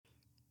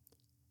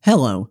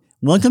Hello,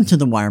 welcome to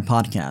the Wire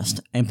Podcast,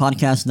 a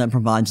podcast that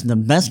provides the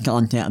best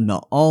content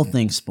about all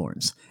things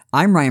sports.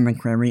 I'm Ryan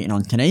McCrary, and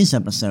on today's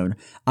episode,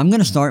 I'm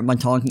going to start by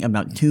talking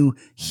about two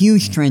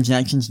huge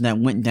transactions that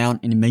went down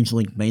in Major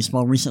League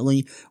Baseball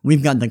recently.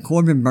 We've got the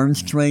Corbin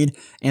Burnes trade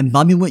and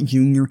Bobby Witt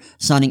Jr.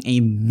 signing a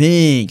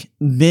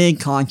big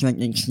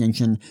contract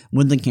extension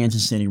with the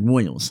Kansas City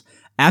Royals.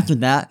 After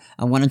that,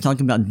 I want to talk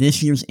about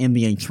this year's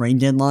NBA trade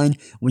deadline,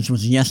 which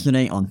was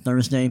yesterday on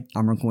Thursday.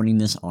 I'm recording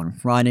this on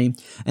Friday.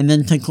 And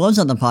then to close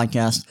out the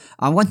podcast,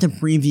 I want to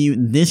preview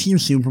this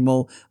year's Super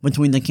Bowl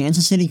between the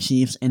Kansas City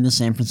Chiefs and the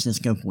San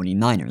Francisco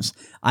 49ers.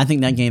 I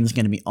think that game is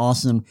going to be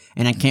awesome,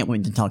 and I can't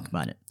wait to talk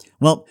about it.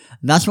 Well,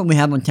 that's what we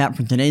have on tap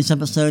for today's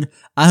episode.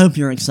 I hope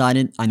you're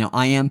excited. I know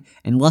I am.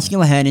 And let's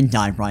go ahead and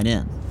dive right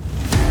in.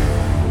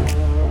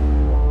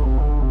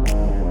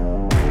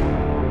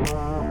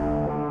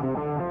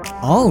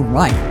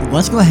 Alright,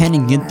 let's go ahead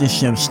and get this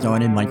show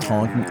started by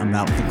talking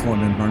about the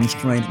Corbin Burnes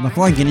trade.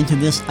 Before I get into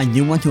this, I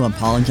do want to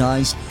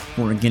apologize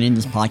for getting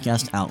this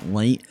podcast out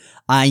late.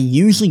 I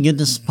usually get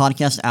this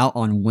podcast out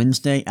on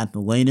Wednesday at the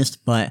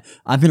latest, but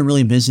I've been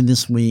really busy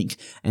this week,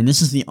 and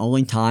this is the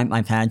only time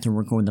I've had to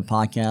record the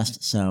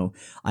podcast, so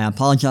I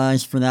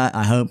apologize for that.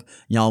 I hope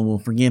y'all will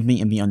forgive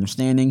me and be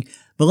understanding.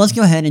 But let's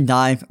go ahead and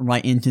dive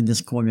right into this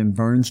Corbin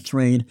Burnes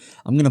trade.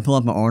 I'm going to pull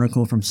up an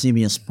article from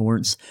CBS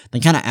Sports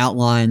that kind of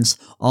outlines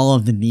all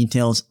of the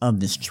details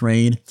of this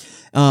trade.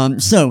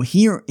 So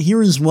here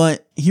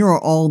are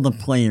all the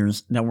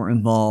players that were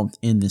involved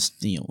in this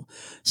deal.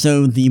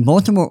 So the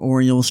Baltimore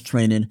Orioles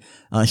traded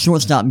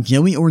shortstop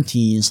Joey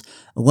Ortiz,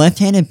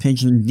 left-handed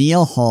pitcher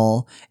D.L.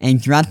 Hall, and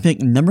draft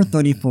pick number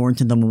 34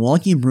 to the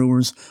Milwaukee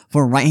Brewers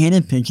for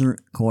right-handed pitcher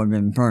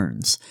Corbin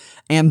Burnes.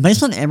 And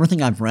based on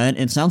everything I've read,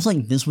 it sounds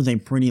like this was a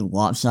pretty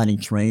lopsided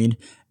trade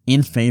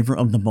in favor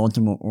of the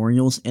Baltimore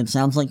Orioles. It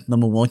sounds like the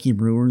Milwaukee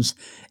Brewers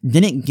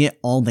didn't get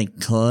all they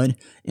could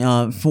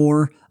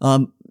for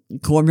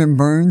Corbin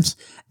Burnes,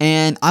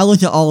 and I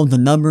looked at all of the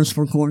numbers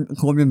for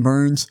Corbin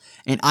Burnes,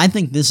 and I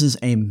think this is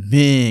a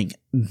big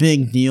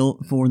deal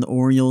for the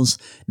Orioles.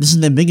 This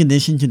is a big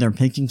addition to their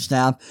pitching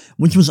staff,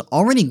 which was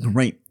already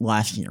great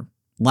last year.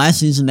 Last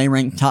season, they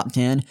ranked top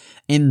 10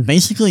 in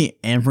basically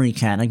every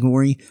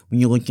category.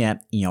 When you look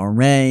at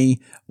ERA,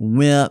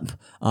 WHIP,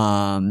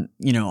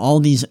 all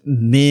these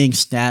big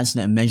stats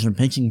that measure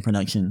pitching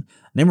production,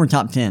 they were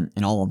top 10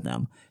 in all of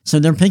them. So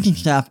their pitching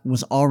staff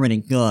was already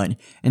good,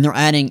 and they're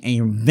adding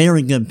a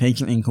very good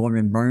pitcher in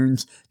Corbin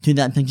Burnes to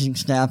that pitching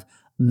staff.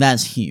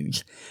 That's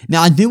huge.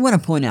 Now, I do want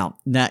to point out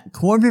that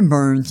Corbin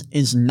Burnes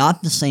is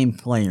not the same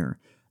player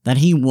that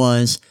he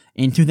was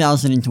in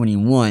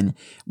 2021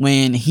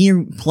 when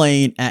he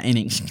played at an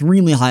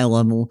extremely high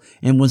level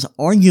and was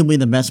arguably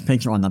the best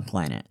pitcher on the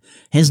planet.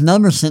 His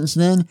numbers since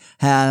then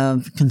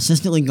have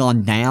consistently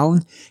gone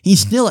down. He's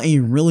still a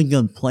really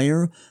good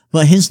player,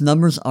 but his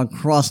numbers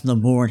across the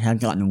board have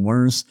gotten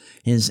worse.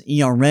 His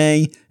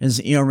ERA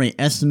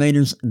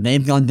estimators,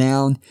 they've gone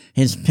down.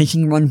 His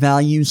pitching run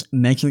values,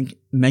 metrics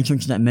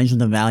that measure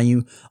the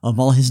value of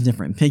all his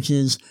different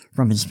pitches,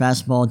 from his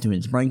fastball to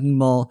his breaking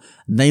ball,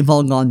 they've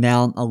all gone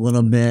down a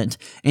little bit.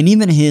 And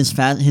even his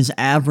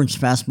average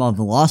fastball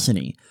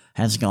velocity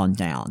has gone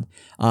down.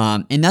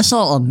 And that's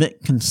all a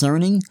bit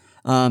concerning.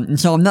 And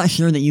so I'm not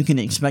sure that you can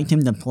expect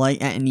him to play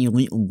at an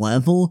elite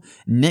level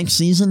next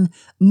season,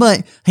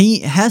 but he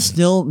has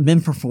still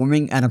been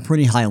performing at a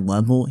pretty high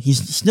level.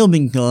 He's still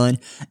been good,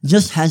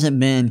 just hasn't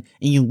been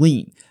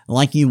elite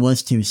like he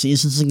was 2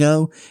 seasons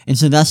ago. And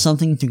so that's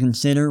something to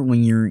consider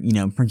when you're,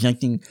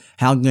 projecting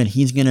how good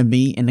he's going to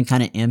be and the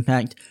kind of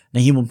impact that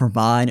he will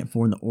provide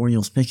for the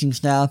Orioles pitching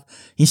staff.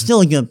 He's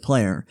still a good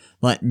player,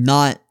 but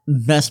not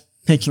best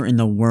pitcher in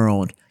the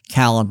world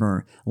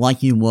caliber like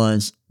he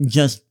was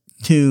just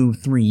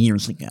 2-3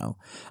 years ago.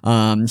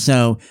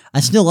 So I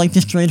still like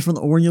this trade for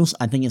the Orioles.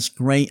 I think it's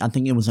great. I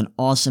think it was an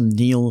awesome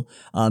deal.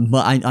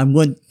 But I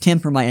would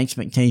temper my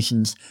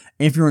expectations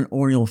if you're an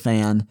Orioles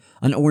fan,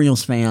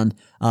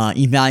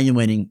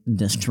 evaluating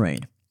this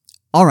trade.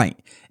 Alright,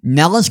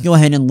 now let's go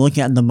ahead and look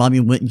at the Bobby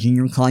Witt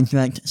Jr.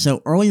 contract.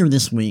 So earlier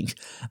this week,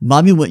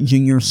 Bobby Witt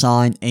Jr.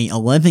 signed a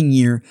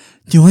 11-year,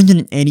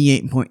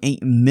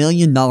 $288.8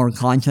 million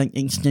contract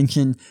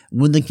extension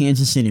with the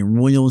Kansas City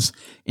Royals,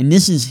 and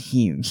this is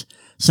huge.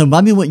 So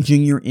Bobby Witt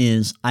Jr.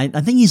 is, I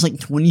think he's like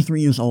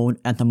 23 years old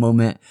at the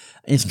moment.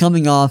 It's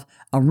coming off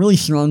a really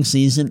strong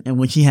season in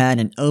which he had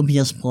an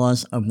OPS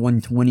plus of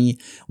 120,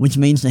 which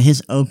means that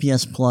his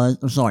OPS,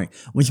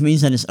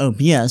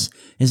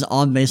 his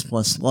on-base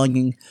plus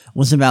slugging,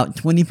 was about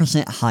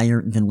 20%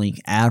 higher than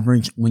league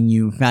average when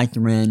you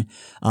factor in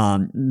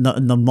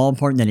the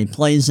ballpark that he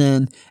plays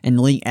in and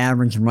the league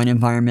average run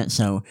environment.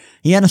 So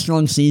he had a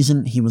strong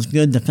season. He was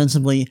good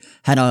defensively,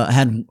 had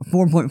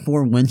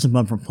 4.4 wins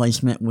above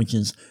replacement, which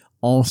is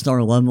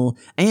all-star level,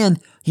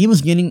 and he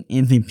was getting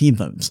MVP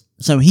votes.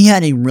 So he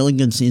had a really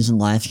good season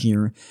last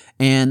year,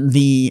 and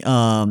the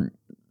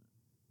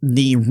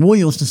the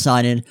Royals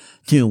decided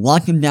to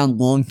lock him down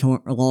long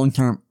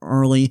term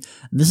early.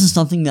 This is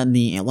something that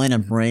the Atlanta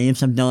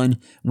Braves have done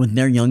with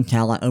their young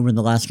talent over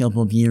the last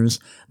couple of years.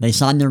 They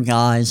sign their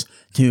guys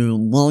to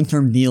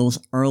long-term deals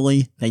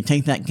early. They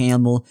take that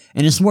gamble,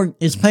 and it's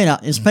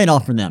paid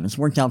off for them. It's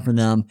worked out for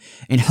them,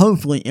 and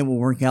hopefully it will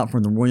work out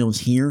for the Royals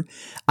here.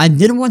 I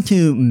did want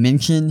to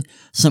mention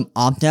some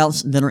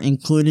opt-outs that are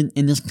included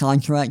in this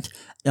contract.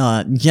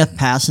 Jeff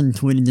Passan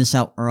tweeted this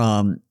out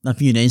a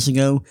few days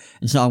ago,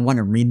 and so I want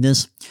to read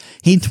this.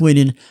 He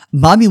tweeted,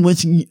 Bobby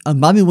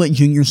Witt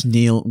Jr.'s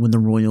deal with the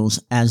Royals,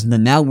 as the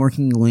now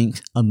working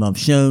link above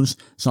shows,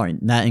 sorry,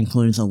 that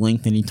includes a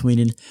link that he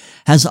tweeted,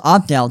 has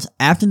opt-outs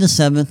after the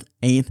 7th,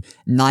 8th,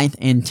 9th,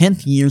 and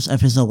 10th years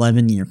of his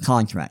 11-year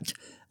contract.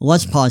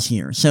 Let's pause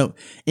here. So,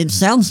 it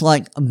sounds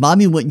like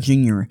Bobby Witt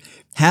Jr.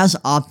 has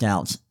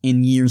opt-outs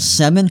in years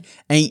 7,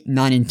 8,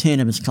 9, and 10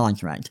 of his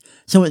contract.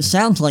 So it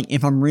sounds like,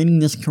 if I'm reading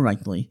this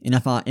correctly, and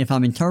if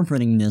I'm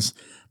interpreting this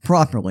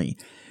properly,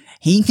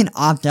 he can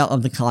opt out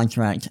of the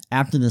contract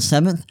after the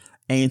 7th,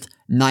 8th,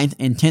 9th,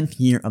 and 10th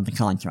year of the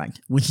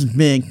contract, which is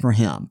big for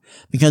him,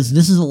 because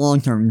this is a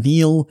long-term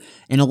deal,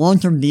 and a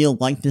long-term deal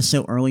like this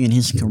so early in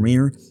his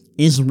career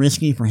is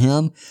risky for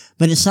him,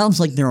 but it sounds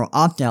like there are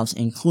opt-outs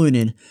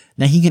included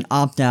that he can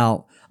opt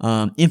out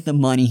if the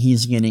money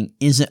he's getting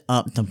isn't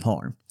up to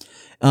par.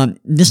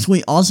 This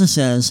tweet also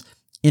says,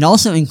 it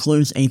also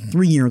includes a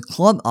 3-year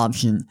club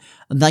option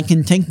that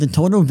can take the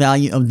total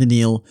value of the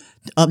deal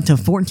up to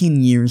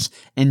 14 years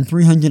and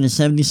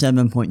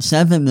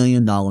 $377.7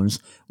 million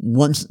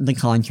once the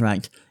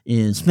contract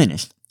is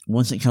finished,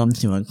 once it comes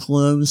to a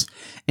close,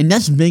 and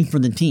that's big for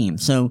the team.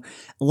 So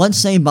let's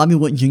say Bobby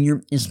Witt Jr.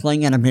 is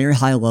playing at a very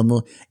high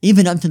level,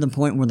 even up to the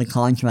point where the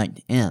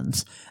contract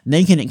ends.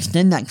 They can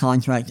extend that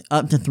contract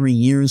up to 3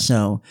 years,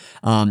 so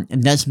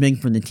and that's big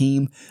for the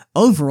team.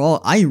 Overall,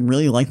 I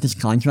really like this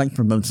contract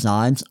for both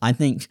sides. I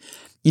think,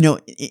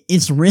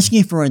 it's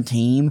risky for a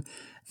team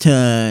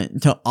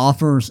to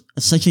offer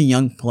such a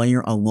young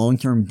player a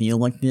long-term deal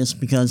like this,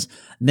 because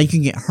they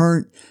can get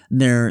hurt,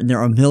 their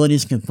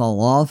abilities can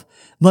fall off,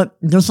 but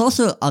there's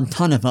also a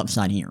ton of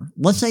upside here.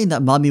 Let's say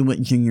that Bobby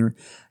Witt Jr.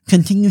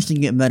 continues to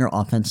get better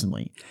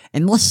offensively,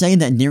 and let's say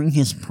that during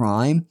his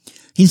prime,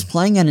 he's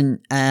playing at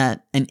an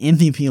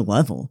MVP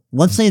level.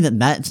 Let's say that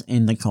that's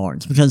in the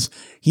cards, because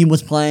he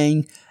was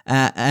playing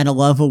at a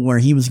level where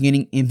he was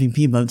getting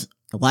MVP votes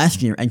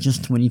last year at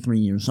just 23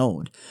 years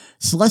old.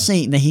 So let's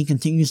say that he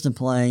continues to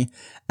play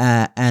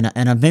at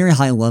a very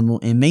high level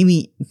and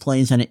maybe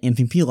plays at an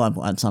MVP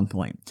level at some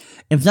point.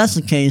 If that's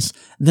the case,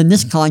 then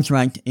this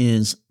contract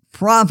is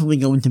probably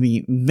going to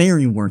be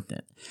very worth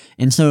it.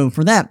 And so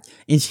for that,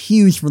 it's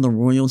huge for the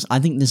Royals. I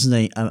think this is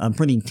a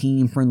pretty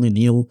team-friendly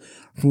deal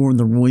for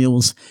the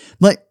Royals.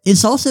 But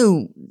it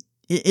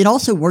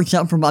also works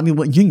out for Bobby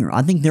Witt Jr.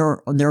 I think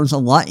there's a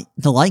lot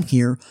to like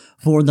here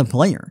for the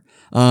player.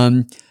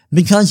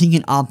 Because he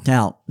can opt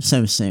out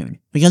so soon.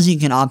 Because he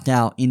can opt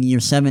out in year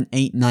 7,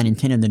 8, 9, and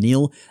 10 of the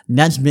deal.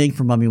 That's big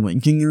for Bobby Witt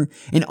Jr.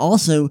 And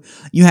also,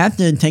 you have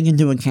to take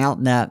into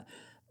account that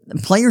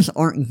players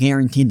aren't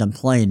guaranteed to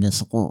play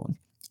this long.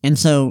 And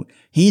so,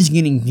 he's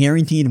getting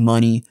guaranteed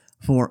money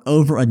for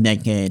over a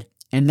decade.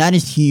 And that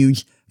is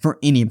huge for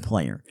any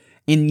player.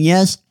 And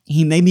yes,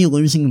 he may be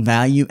losing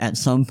value at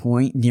some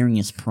point during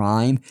his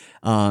prime.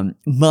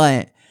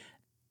 But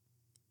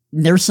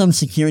there's some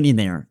security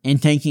there in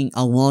taking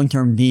a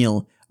long-term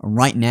deal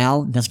right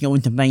now that's going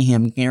to pay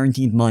him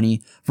guaranteed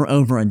money for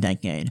over a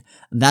decade.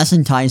 That's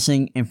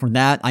enticing, and for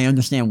that, I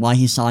understand why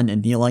he signed a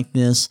deal like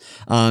this.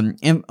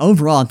 And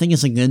overall, I think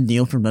it's a good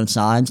deal for both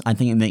sides. I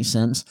think it makes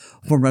sense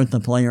for both the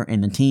player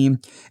and the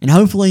team. And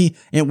hopefully,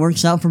 it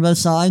works out for both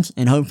sides,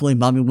 and hopefully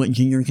Bobby Witt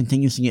Jr.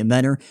 continues to get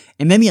better.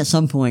 And maybe at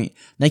some point,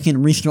 they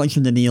can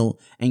restructure the deal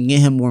and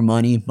get him more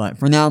money. But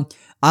for now,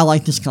 I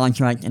like this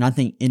contract, and I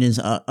think it is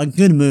a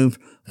good move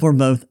for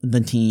both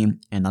the team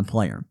and the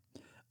player.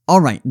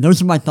 Alright,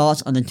 those are my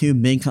thoughts on the two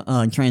big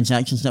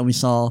transactions that we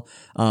saw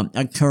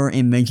occur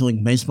in Major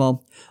League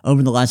Baseball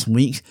over the last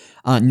week.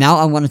 Now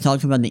I want to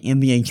talk about the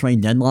NBA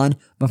trade deadline.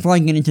 Before I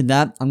get into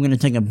that, I'm going to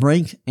take a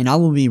break, and I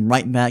will be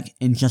right back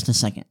in just a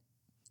second.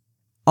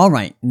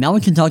 Alright, now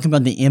we can talk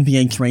about the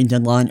NBA trade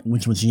deadline,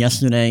 which was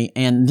yesterday,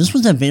 and this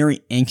was a very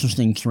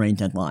interesting trade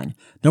deadline.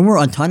 There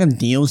were a ton of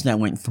deals that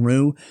went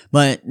through,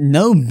 but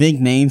no big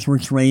names were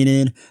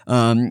traded.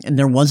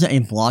 There wasn't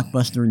a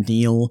blockbuster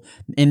deal,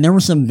 and there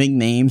were some big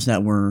names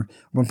that were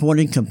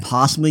reported could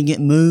possibly get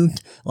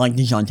moved, like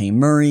DeJounte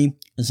Murray,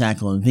 Zach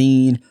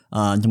LaVine,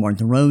 DeMar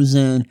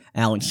DeRozan,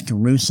 Alex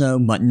Caruso,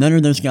 but none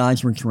of those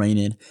guys were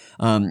traded.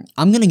 I'm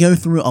going to go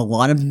through a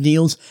lot of the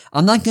deals.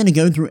 I'm not going to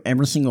go through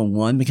every single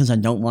one because I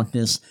don't want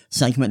this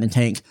segment to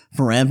take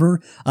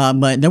forever,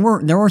 but there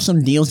were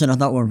some deals that I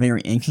thought were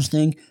very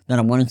interesting that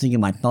I wanted to get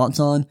my thoughts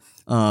on.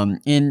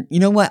 And you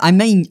know what, I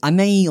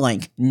may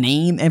like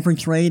name every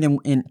trade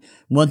and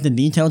what the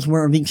details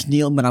were of each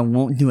deal, but I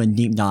won't do a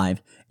deep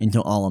dive into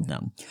all of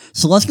them.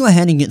 So let's go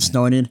ahead and get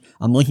started.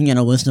 I'm looking at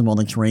a list of all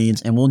the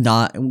trades, and we'll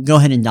go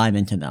ahead and dive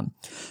into them.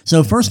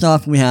 So first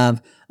off, we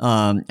have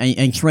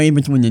a trade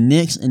between the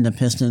Knicks and the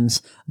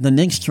Pistons. The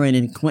Knicks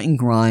traded Quentin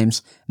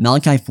Grimes,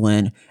 Malachi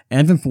Flynn,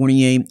 Evan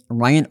Fournier,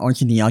 Ryan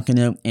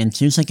Arcidiacono, and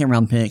 2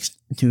 second-round picks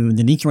to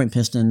the Detroit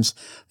Pistons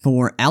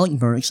for Alec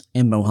Burks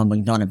and Bojan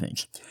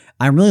Bogdanovic.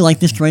 I really like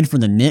this trade for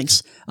the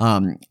Knicks.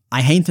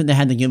 I hate that they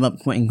had to give up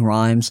Quentin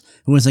Grimes,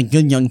 who is a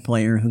good young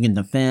player who can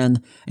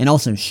defend and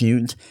also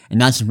shoot,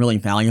 and that's really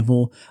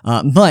valuable.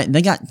 But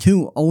they got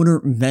 2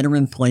 older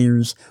veteran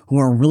players who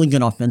are really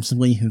good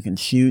offensively, who can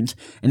shoot,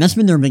 and that's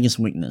been their biggest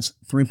weakness,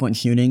 3-point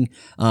shooting.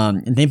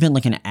 They've been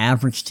like an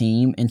average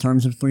team in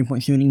terms of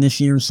 3-point shooting this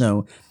year,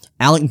 so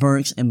Alec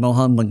Burks and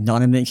Bojan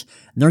Bogdanovic,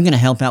 they're going to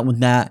help out with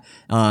that,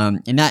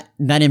 and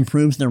that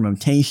improves their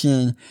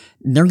rotation.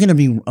 They're going to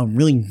be a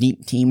really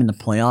deep team in the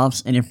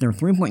playoffs, and if their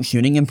 3-point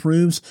shooting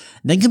improves,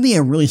 they could be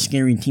a really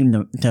scary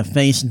team to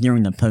face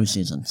during the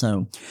postseason.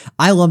 So,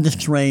 I love this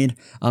trade.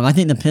 I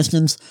think the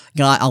Pistons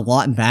got a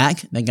lot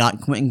back. They got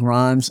Quentin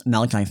Grimes,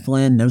 Malachi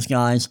Flynn. Those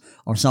guys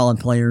are solid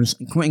players.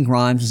 Quentin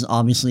Grimes is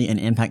obviously an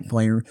impact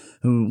player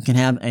who can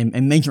have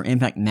a major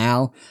impact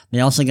now.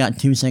 They also got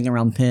 2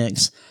 second-round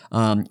picks.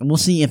 We'll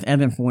see if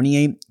Evan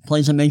Fournier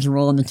plays a major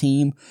role on the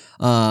team.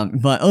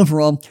 But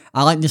overall,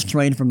 I like this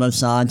trade for both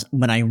sides,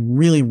 but I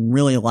really,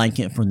 really like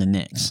it for the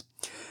Knicks.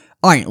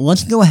 Alright,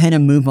 let's go ahead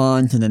and move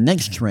on to the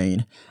next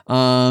trade.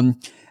 I'm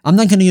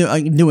not going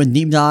to do a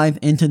deep dive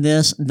into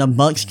this. The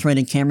Bucks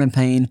traded Cameron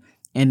Payne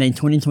and a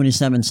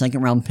 2027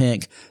 second-round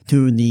pick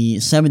to the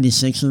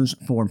 76ers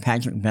for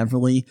Patrick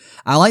Beverley.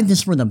 I like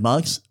this for the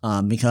Bucks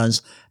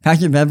because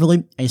Patrick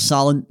Beverley, a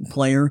solid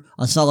player,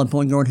 a solid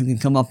point guard who can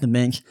come off the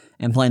bench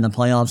and play in the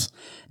playoffs.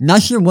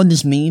 Not sure what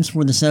this means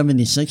for the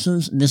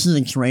 76ers. This is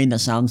a trade that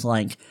sounds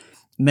like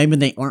maybe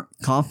they aren't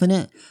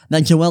confident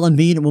that Joel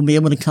Embiid will be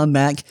able to come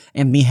back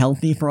and be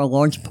healthy for a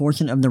large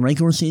portion of the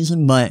regular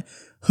season, but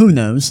who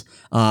knows?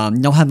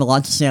 Don't have a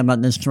lot to say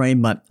about this trade,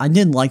 but I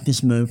did like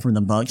this move for the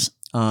Bucks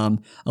a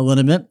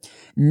little bit.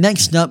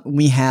 Next up,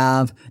 we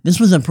have, this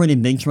was a pretty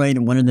big trade,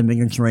 one of the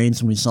bigger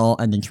trades we saw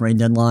at the trade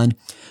deadline.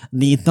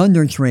 The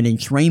Thunder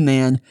traded Trey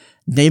Mann,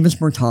 Davis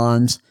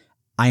Bertans,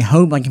 I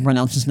hope I can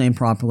pronounce his name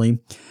properly,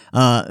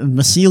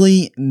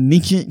 Vasily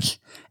Micic,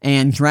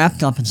 and draft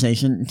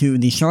compensation to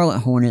the Charlotte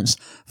Hornets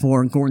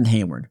for Gordon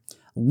Hayward.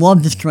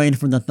 Love this trade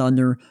for the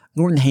Thunder.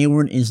 Gordon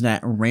Hayward is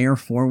that rare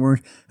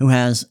forward who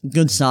has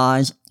good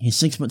size. He's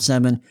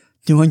 6'7",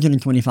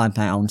 225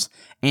 pounds,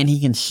 and he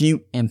can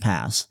shoot and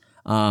pass.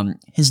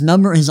 His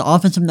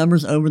offensive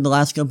numbers over the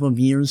last couple of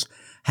years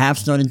have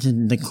started to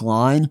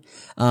decline,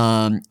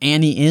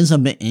 and he is a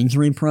bit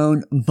injury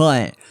prone,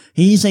 but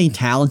he's a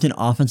talented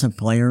offensive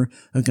player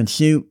who can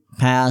shoot,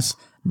 pass.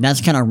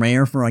 That's kind of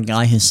rare for a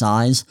guy his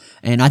size,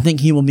 and I think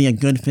he will be a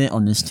good fit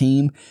on this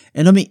team.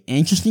 It'll be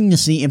interesting to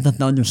see if the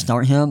Thunder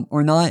start him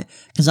or not,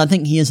 because I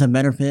think he is a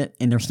better fit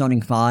in their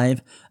starting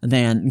 5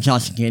 than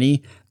Josh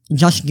Giddey.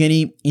 Josh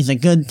Giddey is a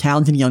good,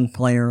 talented young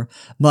player,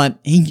 but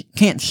he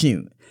can't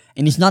shoot.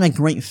 And he's not a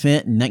great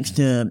fit next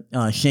to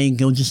Shai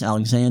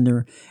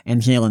Gilgeous-Alexander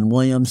and Jalen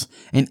Williams.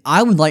 And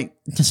I would like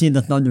to see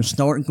the Thunder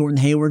start Gordon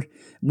Hayward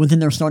within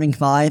their starting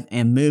 5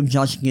 and move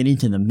Josh Giddey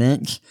to the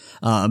bench.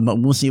 But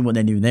we'll see what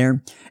they do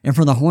there. And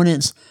for the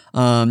Hornets,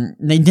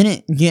 they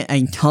didn't get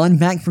a ton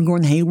back for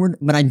Gordon Hayward,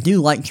 but I do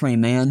like Trey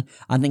Mann.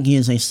 I think he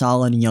is a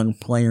solid young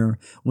player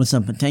with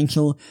some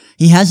potential.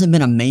 He hasn't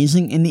been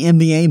amazing in the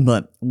NBA,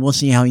 but we'll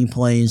see how he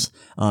plays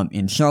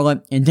in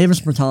Charlotte. And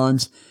Davis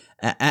Bertans,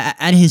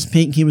 at his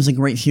peak, he was a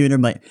great shooter,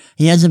 but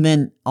he hasn't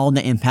been all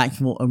that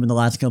impactful over the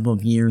last couple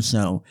of years,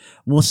 so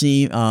we'll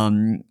see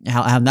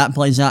how that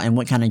plays out and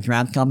what kind of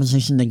draft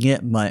compensation they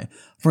get. But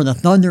for the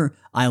Thunder,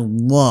 I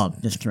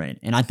love this trade,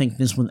 and I think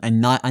this was a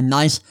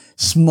nice,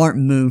 smart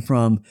move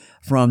from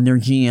their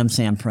GM,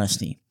 Sam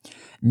Presti.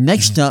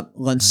 Next up,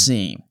 let's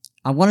see.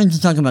 I wanted to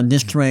talk about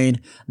this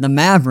trade. The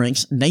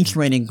Mavericks, they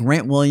traded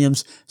Grant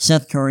Williams,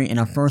 Seth Curry, and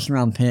a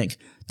first-round pick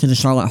to the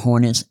Charlotte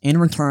Hornets in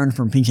return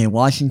for P.J.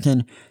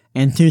 Washington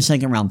and 2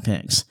 second-round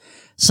picks.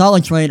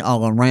 Solid trade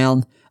all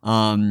around.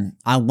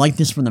 I like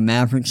this for the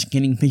Mavericks,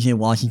 getting P.J.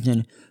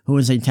 Washington, who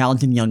is a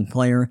talented young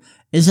player.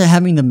 Isn't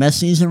having the best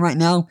season right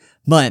now,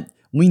 but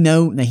we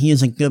know that he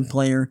is a good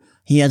player.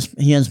 He has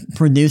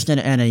produced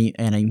at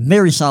a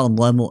very solid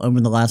level over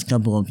the last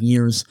couple of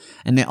years,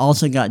 and they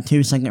also got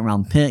 2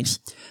 second-round picks.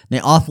 They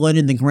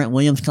offloaded the Grant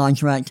Williams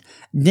contract,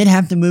 did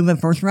have to move a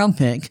first-round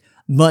pick,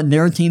 but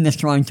they're a team that's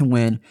trying to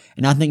win,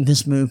 and I think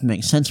this move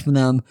makes sense for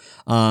them.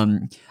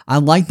 I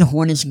like the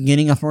Hornets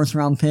getting a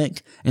first-round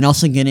pick and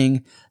also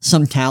getting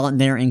some talent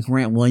there in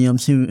Grant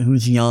Williams,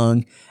 who's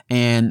young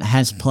and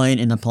has played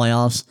in the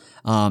playoffs,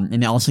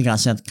 and they also got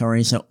Seth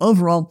Curry. So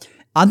overall,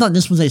 I thought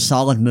this was a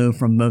solid move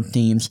from both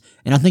teams,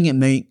 and I think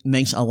it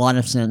makes a lot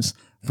of sense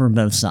for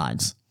both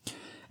sides.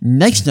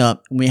 Next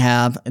up, we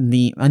have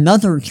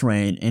another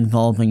trade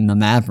involving the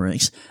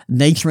Mavericks.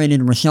 They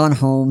traded Richaun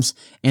Holmes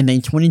and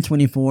a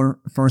 2024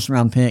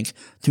 first-round pick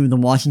to the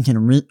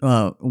Washington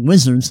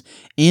Wizards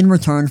in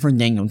return for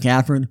Daniel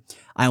Gafford.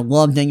 I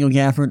love Daniel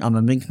Gafford. I'm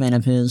a big fan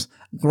of his.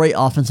 Great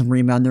offensive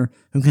rebounder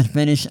who can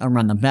finish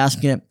around the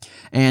basket.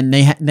 And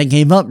they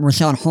gave up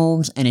Richaun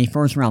Holmes and a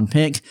first-round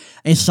pick.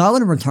 A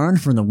solid return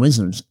for the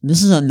Wizards.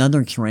 This is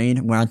another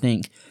trade where I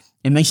think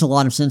it makes a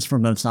lot of sense for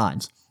both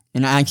sides.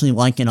 And I actually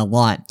like it a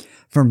lot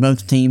for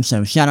both teams.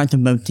 So shout out to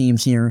both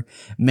teams here,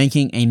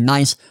 making a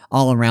nice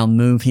all-around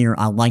move here.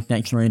 I like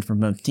that trade for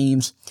both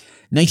teams.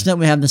 Next up,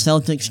 we have the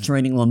Celtics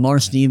trading Lamar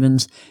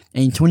Stevens,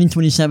 a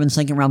 2027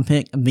 second-round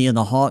pick via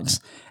the Hawks,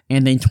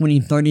 and a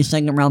 2030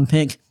 second-round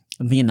pick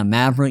via the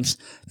Mavericks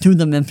to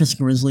the Memphis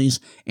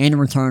Grizzlies in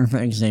return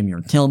for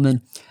Xavier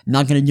Tillman.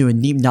 Not going to do a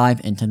deep dive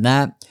into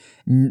that.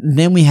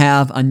 Then we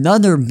have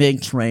another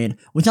big trade,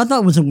 which I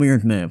thought was a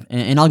weird move,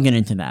 and I'll get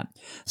into that.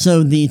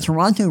 So the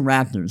Toronto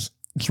Raptors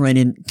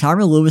traded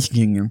Kira Lewis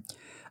Jr.,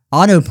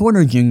 Otto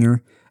Porter Jr.,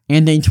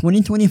 and a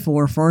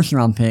 2024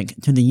 first-round pick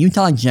to the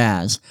Utah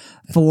Jazz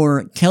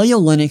for Kelly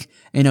Olynyk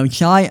and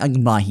Ochai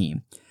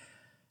Agbaji.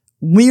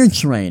 Weird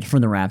trade for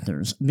the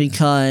Raptors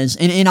because,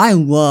 and I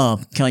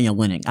love Kelly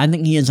Olynyk. I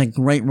think he is a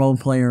great role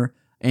player,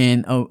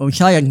 and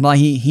Ochai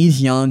Agbaji,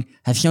 he's young,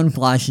 has shown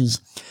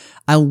flashes.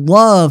 I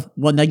love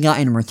what they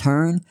got in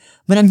return,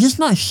 but I'm just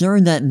not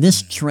sure that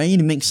this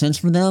trade makes sense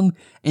for them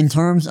in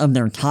terms of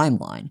their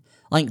timeline.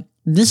 Like,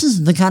 this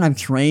is the kind of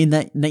trade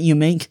that you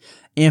make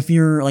if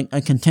you're like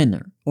a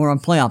contender or a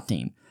playoff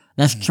team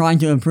that's trying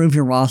to improve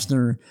your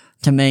roster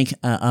to make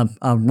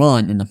a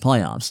run in the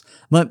playoffs.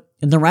 But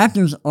the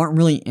Raptors aren't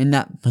really in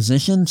that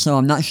position, so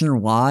I'm not sure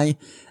why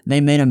they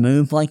made a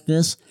move like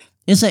this.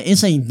 It's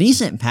a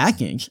decent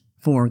package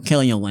for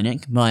Kelly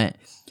Olynyk, but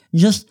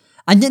just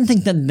I didn't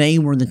think that they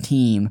were the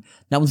team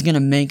that was going to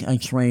make a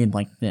trade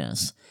like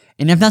this.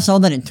 And if that's all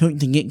that it took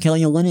to get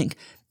Kelly Olynyk,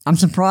 I'm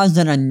surprised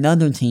that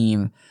another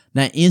team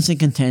that is a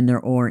contender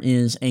or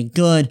is a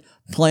good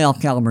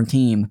playoff caliber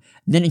team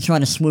didn't try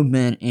to swoop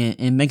in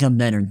and make a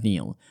better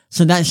deal.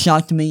 So that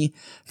shocked me.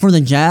 For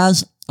the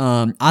Jazz,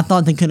 I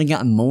thought they could have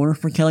gotten more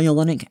for Kelly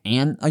Olynyk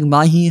and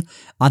Agbaji.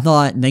 I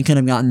thought they could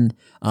have gotten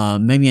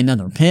maybe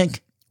another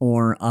pick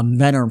or a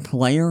better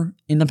player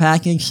in the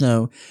package.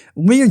 So,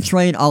 weird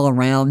trade all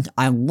around.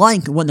 I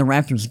like what the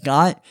Raptors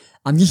got.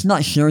 I'm just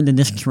not sure that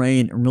this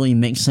trade really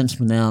makes sense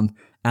for them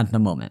at the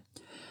moment.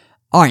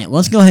 Alright,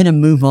 let's go ahead and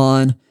move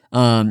on.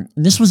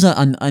 This was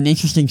an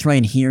interesting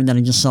trade here that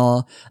I just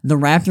saw. The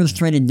Raptors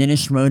traded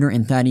Dennis Schroeder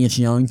and Thaddeus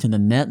Young to the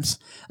Nets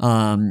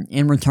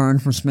in return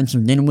for Spencer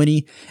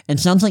Dinwiddie. It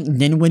sounds like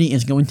Dinwiddie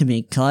is going to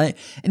be cut,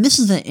 and this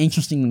is an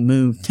interesting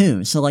move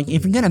too. So, like,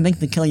 if you're going to make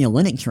the Kelly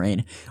Olynyk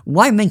trade,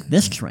 why make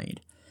this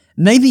trade?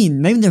 Maybe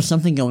there's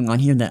something going on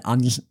here that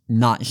I'm just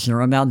not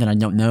sure about, that I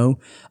don't know.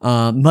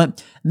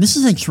 But this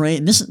is a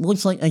trade. This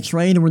looks like a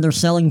trade where they're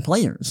selling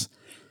players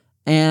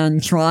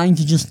and trying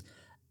to just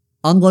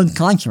unload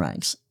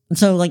contracts.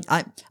 So, like,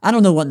 I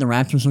don't know what the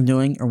Raptors are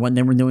doing or what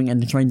they were doing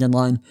at the trade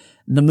deadline.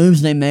 The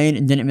moves they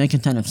made didn't make a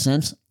ton of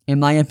sense, in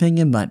my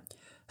opinion, but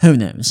who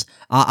knows?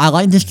 I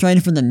like this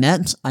trade for the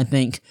Nets. I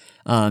think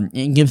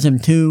it gives them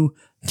two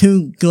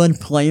good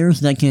players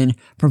that can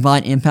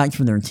provide impact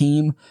for their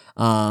team.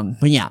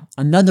 But yeah,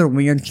 another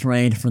weird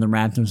trade for the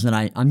Raptors that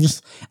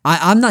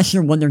I'm not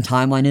sure what their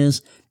timeline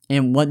is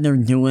and what they're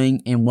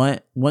doing and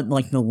what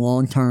like the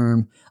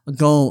long-term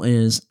goal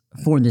is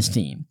for this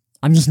team.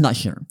 I'm just not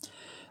sure.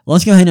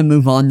 Let's go ahead and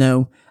move on,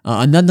 though.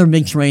 Another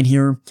big trade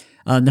here.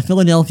 The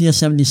Philadelphia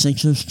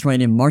 76ers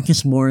traded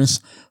Marcus Morris,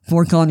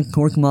 Furkan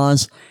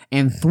Korkmaz,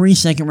 and 3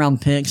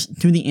 second-round picks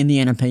to the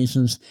Indiana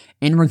Pacers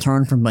in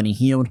return for Buddy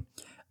Hield.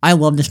 I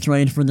love this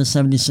trade for the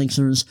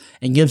 76ers.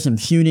 It gives them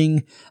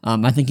shooting.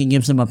 I think it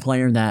gives them a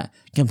player that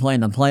can play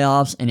in the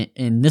playoffs,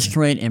 and this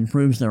trade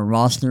improves their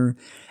roster.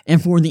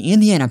 And for the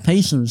Indiana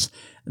Pacers,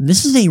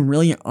 this is a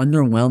really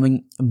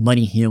underwhelming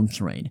Buddy Hield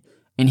trade.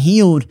 And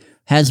Hield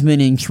has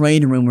been in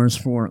trade rumors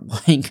for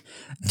like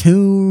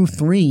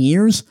 2-3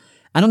 years.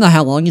 I don't know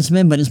how long it's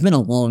been, but it's been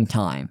a long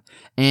time.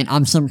 And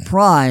I'm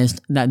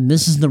surprised that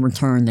this is the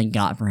return they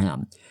got for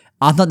him.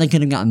 I thought they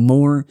could have gotten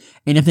more.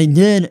 And if they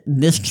did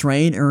this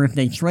trade, or if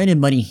they traded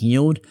Buddy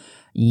Hield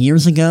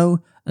years ago,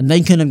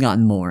 they could have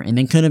gotten more. And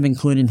they could have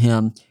included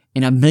him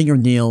in a bigger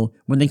deal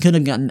where they could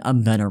have gotten a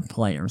better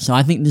player. So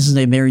I think this is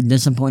a very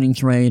disappointing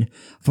trade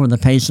for the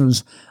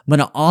Pacers, but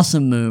an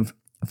awesome move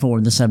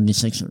for the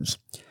 76ers.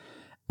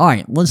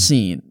 Alright, let's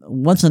see.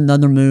 What's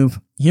another move?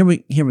 Here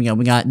we go.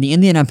 We got the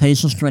Indiana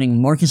Pacers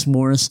trading Marcus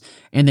Morris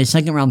and a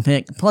second-round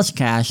pick plus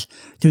cash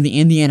to the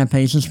Indiana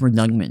Pacers for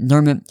Doug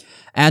McDermott.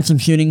 Add some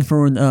shooting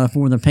for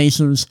the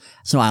Pacers,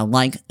 so I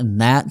like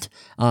that.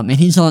 And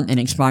he's on an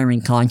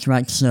expiring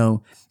contract,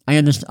 so I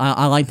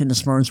like that the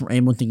Spurs were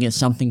able to get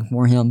something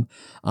for him.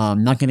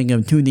 Not going to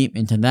go too deep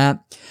into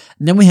that.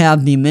 Then we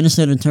have the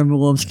Minnesota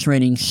Timberwolves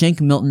trading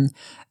Shake Milton,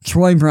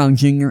 Troy Brown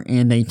Jr.,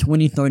 and a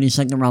 2030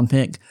 second-round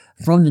pick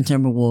from the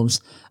Timberwolves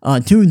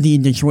to the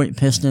Detroit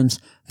Pistons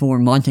for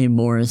Monte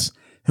Morris.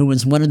 who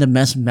was one of the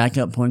best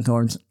backup point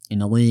guards in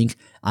the league.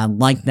 I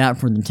like that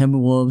for the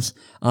Timberwolves.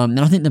 And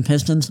I think the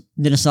Pistons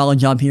did a solid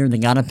job here. They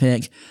got a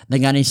pick. They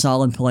got a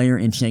solid player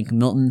in Shake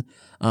Milton,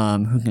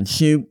 who can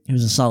shoot,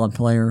 who's a solid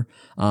player.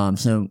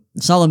 So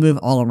solid move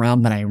all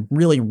around, but I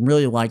really,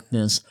 really like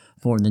this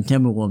for the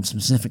Timberwolves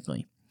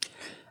specifically.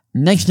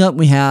 Next up,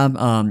 we have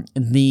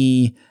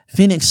the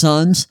Phoenix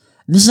Suns.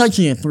 This is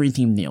actually a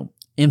 3-team deal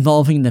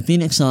involving the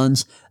Phoenix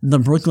Suns, the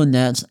Brooklyn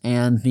Nets,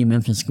 and the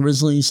Memphis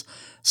Grizzlies.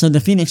 So the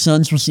Phoenix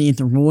Suns received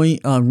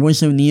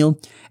Royce O'Neal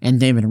and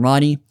David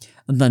Roddy.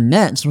 The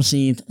Nets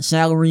received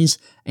salaries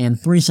and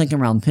 3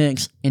 second-round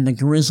picks, and the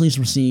Grizzlies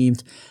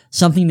received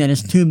something that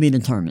is to be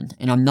determined.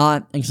 And I'm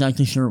not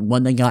exactly sure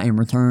what they got in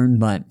return,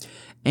 but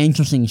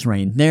interesting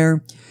trade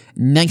there.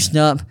 Next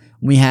up,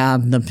 we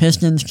have the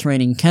Pistons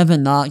trading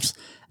Kevin Knox,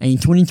 a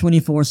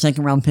 2024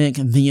 second-round pick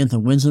via the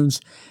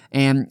Wizards,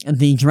 and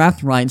the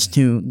draft rights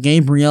to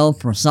Gabriel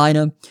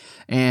Procida,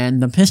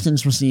 and the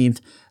Pistons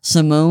received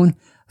Simone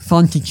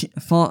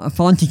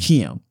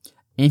Fontecchio.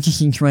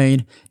 Interesting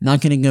trade.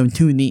 Not going to go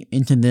too deep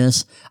into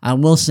this. I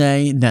will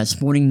say that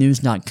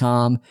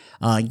SportingNews.com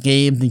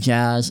gave the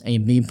Jazz a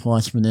B+ for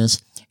this,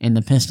 and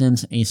the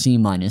Pistons a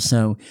C-.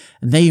 So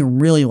they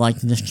really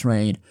liked this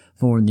trade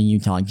for the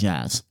Utah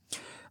Jazz.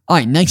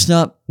 Alright, next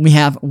up, we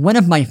have one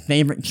of my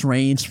favorite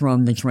trades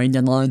from the trade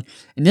deadline.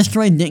 And this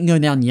trade didn't go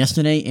down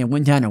yesterday, it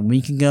went down a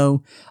week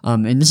ago.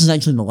 And this is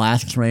actually the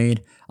last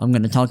trade I'm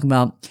going to talk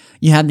about.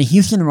 You have the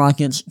Houston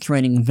Rockets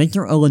trading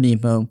Victor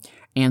Oladipo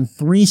and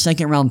 3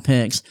 second-round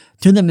picks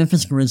to the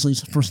Memphis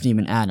Grizzlies for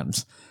Steven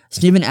Adams.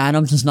 Steven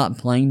Adams is not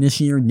playing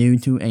this year due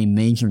to a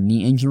major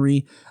knee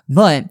injury,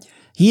 but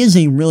he is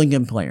a really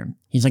good player.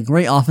 He's a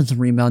great offensive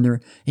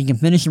rebounder. He can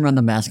finish around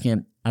the basket.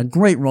 A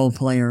great role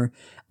player.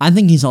 I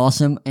think he's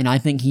awesome, and I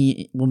think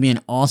he will be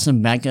an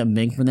awesome backup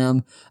big for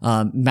them,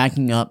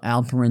 backing up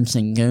Alperen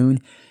Sengun.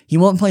 He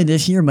won't play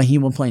this year, but he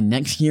will play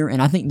next year,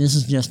 and I think this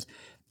is just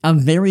a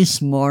very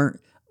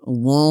smart,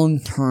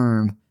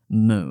 long-term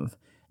move.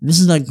 This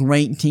is a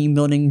great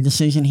team-building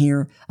decision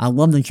here. I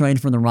love the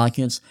trade for the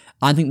Rockets.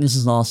 I think this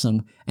is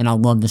awesome, and I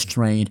love this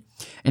trade.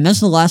 And that's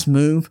the last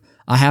move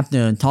I have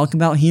to talk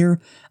about here.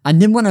 I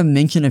did want to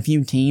mention a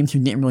few teams who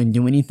didn't really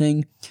do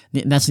anything.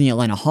 That's the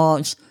Atlanta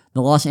Hawks,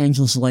 the Los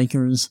Angeles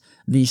Lakers,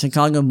 the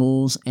Chicago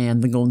Bulls,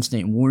 and the Golden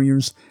State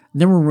Warriors.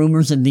 There were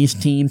rumors that these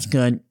teams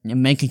could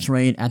make a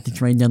trade at the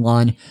trade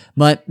deadline,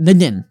 but they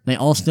didn't. They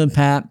all stood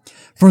pat.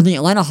 For the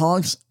Atlanta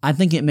Hawks, I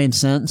think it made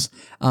sense.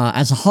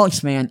 As a Hawks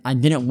fan, I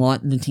didn't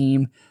want the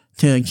team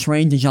to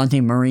trade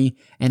DeJounte Murray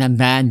in a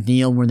bad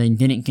deal where they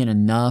didn't get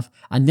enough.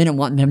 I didn't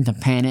want them to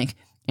panic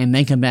and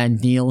make a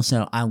bad deal,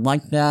 so I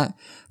like that.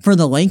 For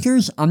the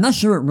Lakers, I'm not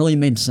sure it really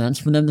made sense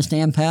for them to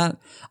stand pat.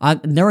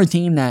 They're a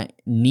team that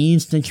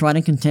needs to try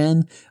to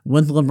contend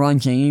with LeBron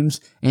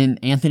James and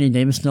Anthony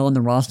Davis still on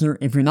the roster.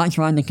 If you're not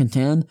trying to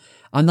contend,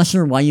 I'm not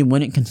sure why you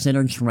wouldn't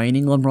consider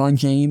trading LeBron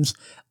James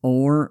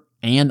or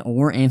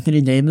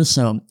Anthony Davis,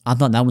 so I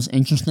thought that was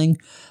interesting.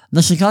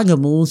 The Chicago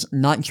Bulls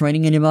not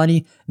trading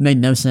anybody made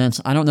no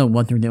sense. I don't know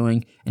what they're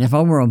doing, and if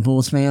I were a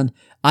Bulls fan,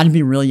 I'd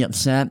be really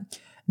upset.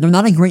 They're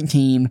not a great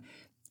team,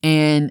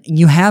 and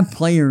you have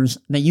players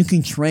that you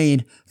can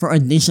trade for a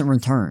decent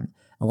return,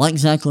 like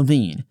Zach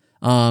LaVine,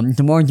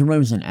 DeMar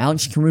DeRozan,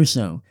 Alex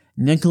Caruso,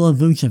 Nikola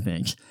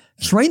Vucevic.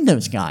 Trade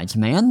those guys,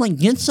 man. Like,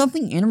 get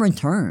something in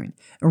return.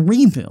 A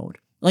rebuild.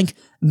 Like,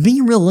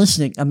 be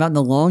realistic about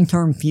the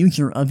long-term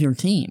future of your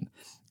team.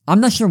 I'm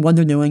not sure what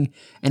they're doing,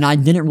 and I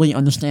didn't really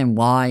understand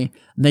why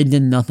they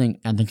did nothing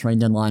at the trade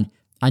deadline.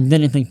 I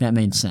didn't think that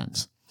made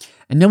sense.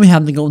 And then we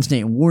have the Golden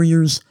State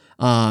Warriors.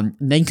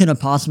 They could have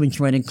possibly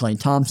traded Klay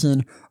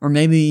Thompson, or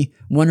maybe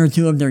one or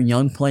two of their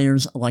young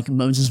players like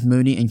Moses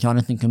Moody and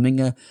Jonathan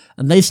Kuminga.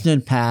 They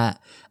stood pat.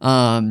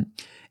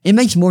 It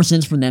makes more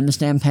sense for them to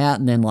stand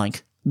pat than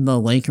like the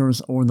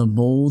Lakers or the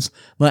Bulls,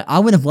 but I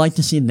would have liked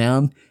to see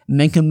them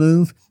make a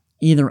move,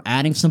 either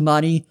adding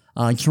somebody,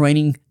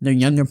 trading their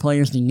younger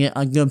players to get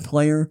a good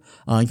player,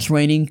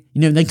 trading,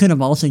 they could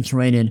have also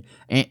traded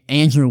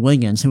Andrew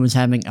Wiggins, who was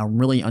having a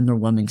really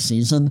underwhelming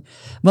season,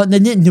 but they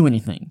didn't do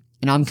anything.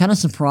 And I'm kind of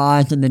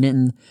surprised that they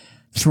didn't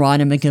try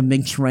to make a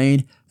big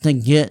trade to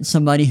get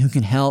somebody who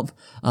can help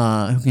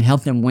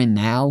them win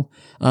now.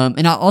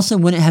 And I also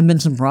wouldn't have been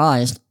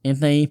surprised if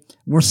they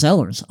were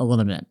sellers a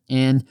little bit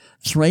and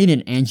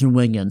traded Andrew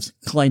Wiggins,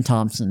 Klay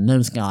Thompson,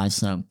 those guys.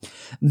 So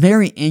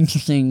very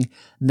interesting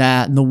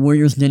that the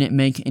Warriors didn't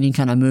make any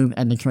kind of move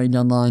at the trade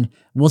deadline.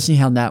 We'll see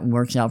how that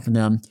works out for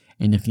them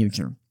in the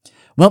future.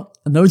 Well,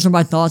 those are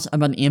my thoughts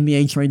about the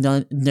NBA trade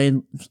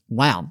deadline.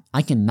 Wow,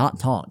 I cannot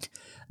talk.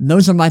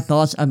 Those are my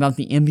thoughts about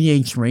the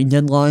NBA trade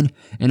deadline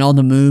and all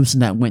the moves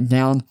that went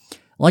down.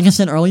 Like I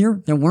said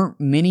earlier, there weren't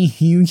many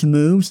huge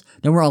moves.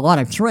 There were a lot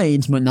of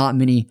trades, but not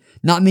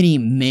many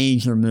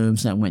major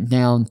moves that went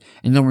down,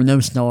 and there were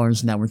no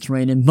stars that were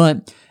traded.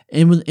 But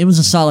it was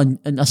a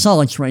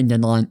solid trade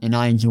deadline, and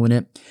I enjoyed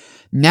it.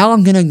 Now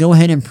I'm gonna go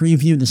ahead and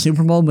preview the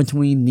Super Bowl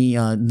between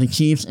the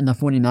Chiefs and the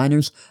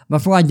 49ers.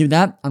 Before I do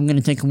that, I'm gonna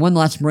take one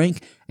last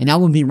break, and I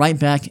will be right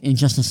back in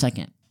just a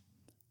second.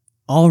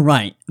 All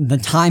right, the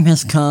time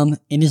has come.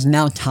 It is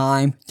now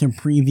time to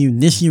preview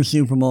this year's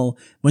Super Bowl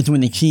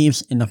between the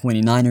Chiefs and the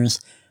 49ers.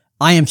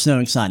 I am so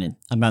excited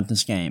about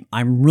this game.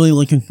 I'm really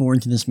looking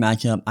forward to this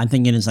matchup. I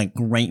think it is a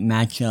great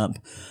matchup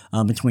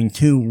between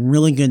two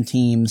really good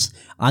teams.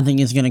 I think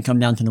it's going to come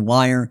down to the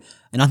wire,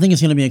 and I think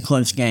it's going to be a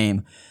close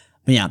game.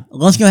 But yeah,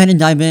 let's go ahead and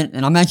dive in,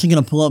 and I'm actually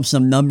going to pull up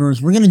some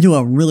numbers. We're going to do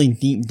a really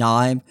deep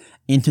dive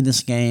into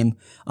this game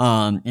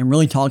and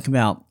really talk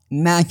about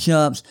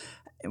matchups,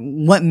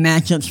 what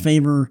matchups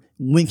favor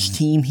which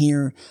team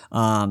here.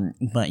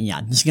 But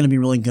yeah, this is going to be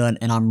really good,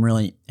 and I'm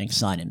really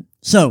excited.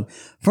 So,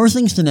 first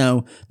things to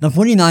know, the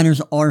 49ers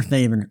are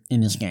favored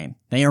in this game.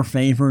 They are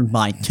favored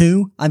by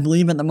 2, I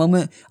believe, at the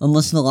moment,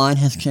 unless the line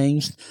has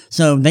changed.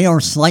 So, they are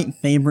slight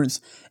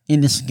favorites in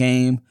this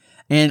game.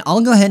 And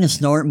I'll go ahead and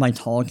start by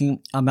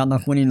talking about the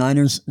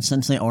 49ers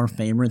since they are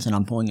favorites, and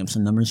I'm pulling up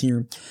some numbers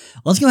here.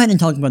 Let's go ahead and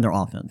talk about their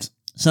offense.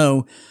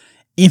 So,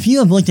 if you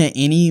have looked at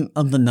any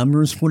of the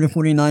numbers for the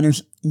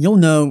 49ers, you'll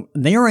know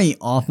they are an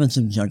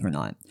offensive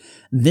juggernaut.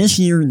 This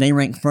year, they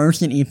rank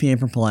first in EPA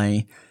per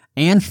play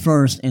and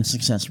first in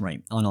success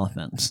rate on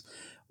offense,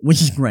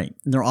 which is great.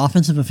 Their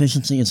offensive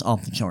efficiency is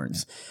off the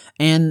charts.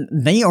 And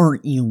they are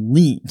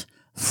elite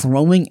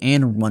throwing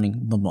and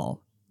running the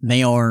ball.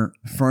 They are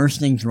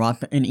first in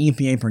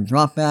EPA per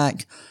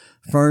dropback,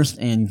 first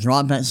in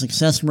dropback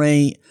success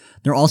rate.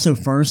 They're also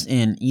first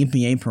in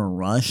EPA per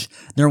rush.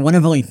 They're one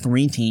of only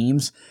 3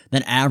 teams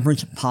that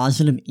average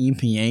positive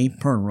EPA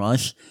per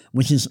rush,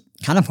 which is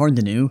kind of hard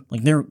to do.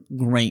 Like, they're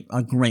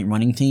a great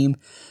running team.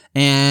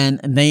 And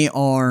they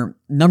are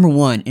number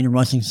 1 in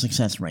rushing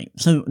success rate.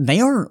 So they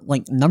are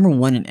like number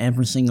 1 in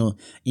every single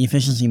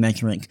efficiency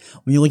metric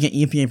when you look at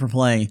EPA per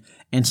play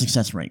and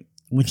success rate,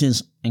 which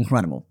is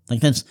incredible.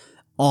 Like, that's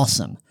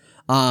awesome.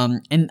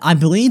 And I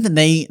believe that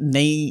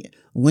they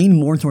lean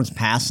more towards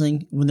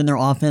passing within their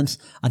offense.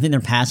 I think their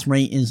pass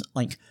rate is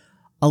like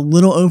a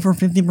little over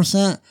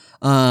 50%.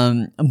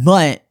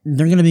 But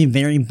they're going to be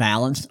very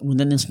balanced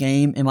within this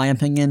game, in my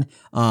opinion.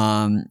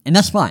 And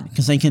that's fine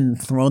because they can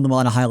throw the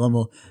ball at a high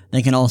level.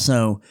 They can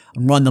also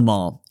run the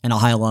ball at a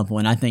high level.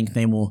 And I think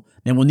they will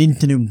need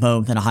to do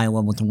both at a high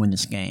level to win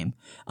this game.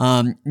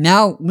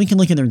 Now we can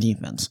look at their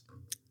defense.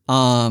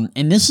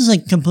 And this is a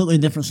completely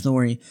different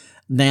story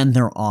than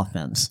their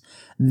offense.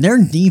 Their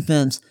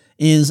defense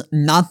is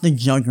not the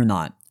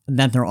juggernaut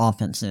that their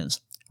offense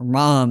is.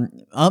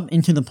 Up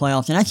into the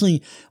playoffs, and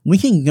actually, we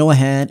can go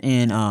ahead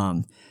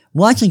and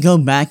we'll actually go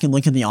back and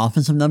look at the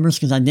offensive numbers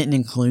because I didn't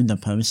include the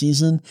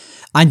postseason.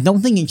 I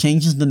don't think it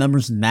changes the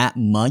numbers that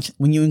much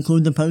when you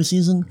include the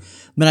postseason,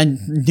 but I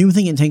do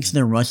think it takes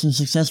their rushing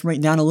success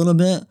rate down a little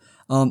bit,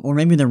 or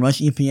maybe their rush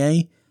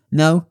EPA.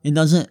 No, it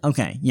doesn't?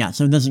 Okay, yeah,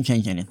 so it doesn't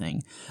change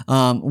anything.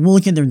 We'll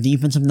look at their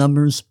defensive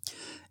numbers,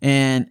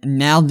 and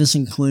now this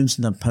includes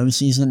the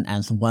postseason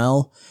as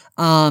well.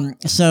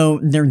 So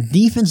their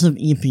defensive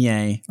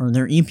EPA, or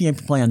their EPA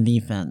per play on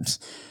defense,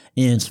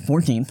 is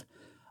 14th,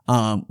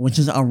 which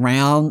is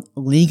around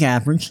league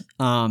average.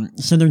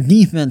 So their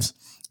defense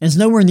is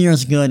nowhere near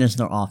as good as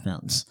their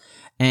offense.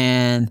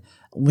 And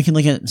we can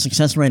look at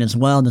success rate as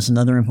well. That's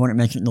another important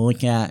metric to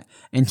look at.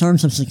 In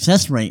terms of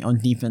success rate on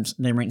defense,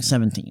 they rank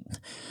 17th.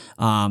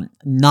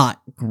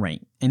 Not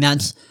great. And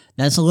that's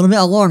a little bit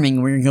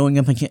alarming when you're going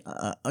up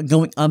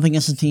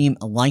against a team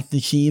like the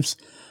Chiefs,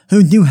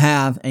 who do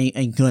have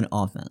a good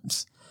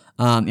offense.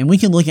 And we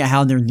can look at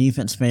how their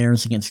defense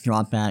fares against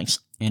dropbacks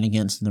and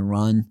against the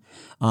run.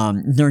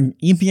 Their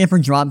EPA per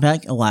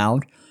dropback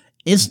allowed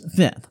is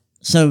 5th.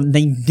 So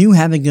they do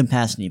have a good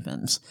pass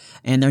defense.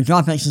 And their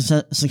dropback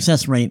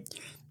success rate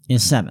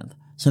is 7th.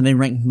 So they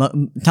rank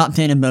top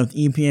 10 in both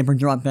EPA per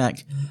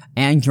dropback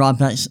and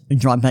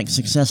dropback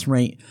success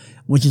rate,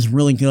 which is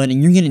really good.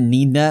 And you're going to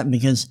need that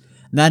because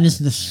that is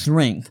the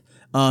strength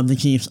of the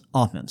Chiefs'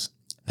 offense,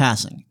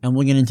 passing. And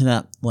we'll get into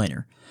that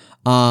later.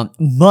 But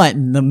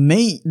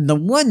the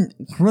one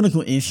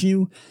critical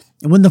issue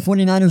with the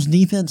 49ers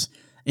defense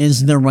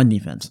is their run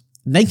defense.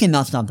 They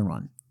cannot stop the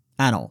run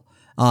at all.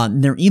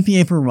 Their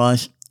EPA per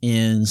rush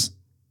is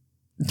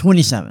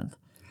 27th.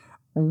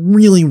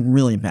 Really,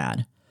 really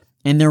bad.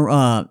 And their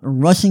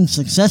rushing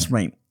success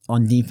rate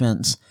on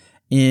defense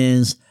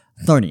is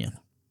 30th.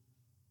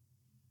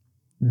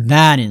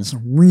 That is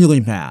really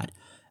bad.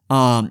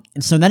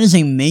 So that is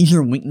a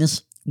major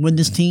weakness with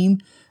this team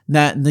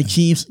that the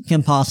Chiefs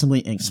can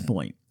possibly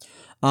exploit.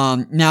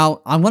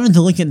 Now, I wanted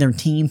to look at their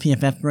team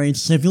PFF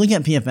grades. So if you look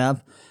at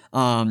PFF,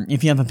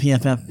 if you have a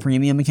PFF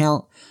premium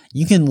account,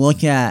 you can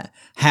look at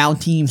how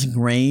teams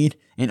grade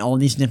in all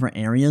these different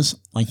areas.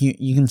 Like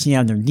you can see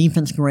how their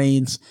defense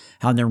grades,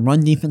 how their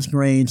run defense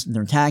grades,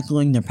 their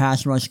tackling, their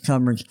pass rush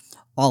coverage,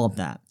 all of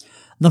that.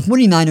 The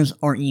 49ers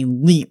are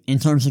elite in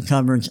terms of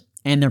coverage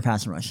and their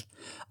pass rush.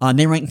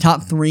 They rank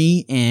top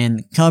 3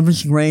 in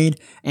coverage grade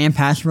and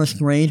pass rush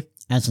grade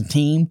as a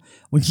team,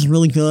 which is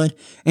really good.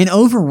 And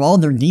overall,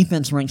 their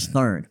defense ranks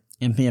 3rd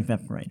in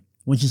PFF grade,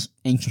 which is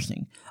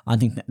interesting. I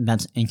think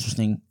that's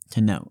interesting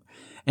to note.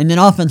 And then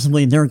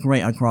offensively, they're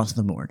great across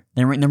the board.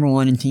 They rank number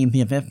 1 in team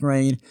PFF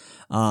grade.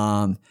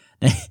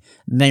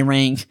 They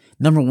rank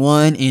number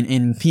 1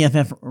 in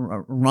PFF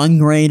run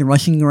grade,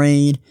 rushing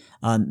grade.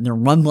 Their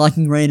run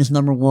blocking grade is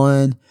number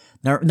 1.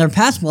 Their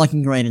pass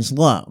blocking grade is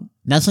low.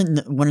 That's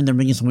like one of their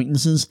biggest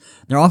weaknesses.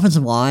 Their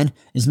offensive line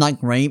is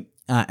not great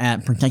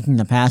at protecting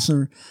the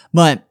passer,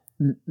 but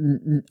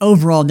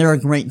overall, they're a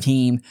great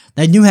team.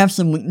 They do have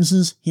some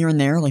weaknesses here and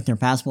there, like their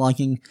pass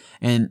blocking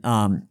and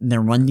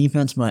their run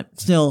defense, but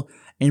still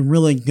a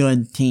really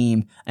good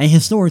team, a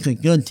historically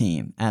good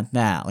team at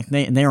that. Like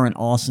they are an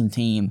awesome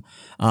team,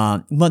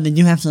 but they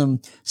do have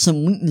some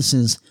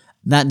weaknesses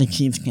that the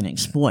Chiefs can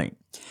exploit.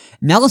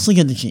 Now let's look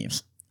at the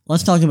Chiefs.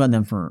 Let's talk about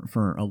them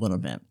for a little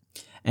bit.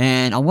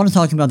 And I want to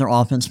talk about their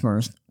offense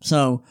first.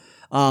 So,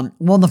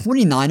 while the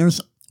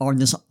 49ers are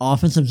this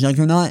offensive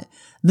juggernaut,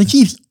 the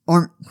Chiefs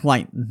aren't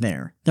quite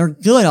there. They're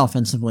good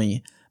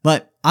offensively,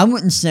 but I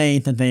wouldn't say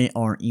that they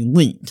are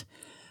elite.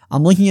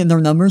 I'm looking at their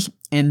numbers,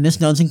 and this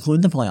does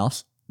include the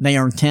playoffs. They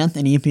are 10th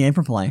in EPA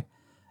per play,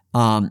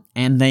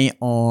 and they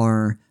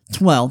are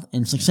 12th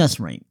in success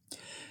rate,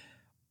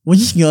 which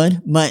is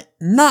good, but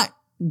not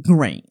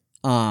great.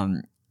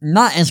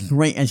 Not as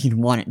great as you'd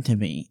want it to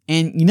be.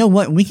 And you know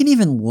what? We can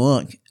even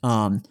look,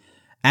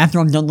 after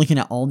I'm done looking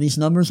at all these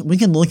numbers, we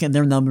can look at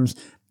their numbers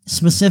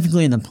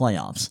specifically in the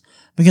playoffs.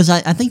 Because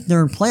I think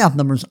their playoff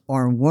numbers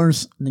are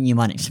worse than you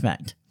might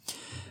expect.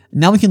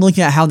 Now we can look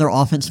at how their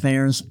offense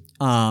fares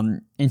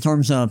in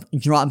terms of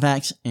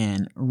dropbacks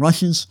and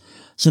rushes.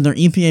 So their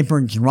EPA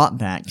per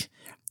dropback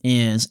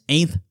is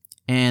 8th,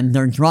 and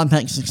their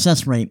dropback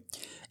success rate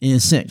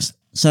is 6th.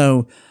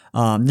 So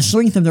the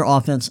strength of their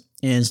offense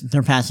is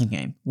their passing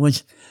game,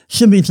 which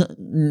should be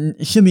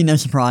no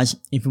surprise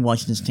if you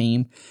watch this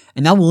team.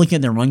 And now we'll look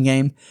at their run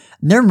game.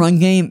 Their run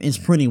game is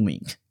pretty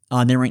weak.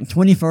 They rank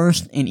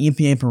 21st in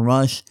EPA per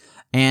rush,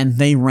 and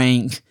they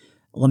rank,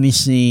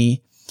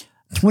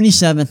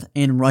 27th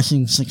in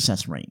rushing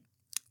success rate,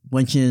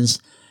 which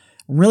is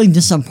really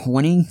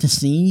disappointing to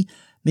see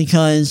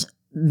because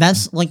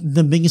that's like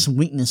the biggest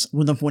weakness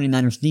with the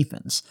 49ers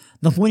defense.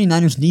 The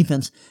 49ers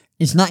defense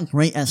is not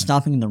great at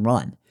stopping the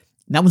run.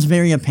 That was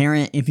very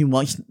apparent if you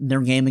watched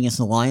their game against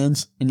the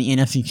Lions in the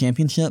NFC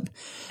Championship.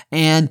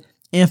 And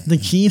if the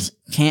Chiefs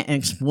can't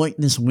exploit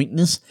this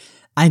weakness,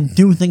 I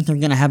do think they're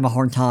going to have a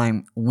hard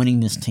time winning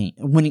this game.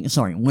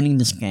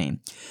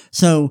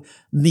 So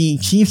the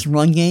Chiefs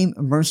run game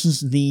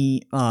versus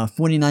the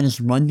 49ers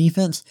run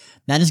defense,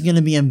 that is going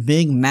to be a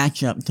big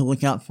matchup to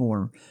look out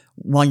for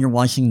while you're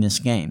watching this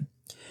game.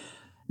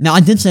 Now,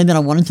 I did say that I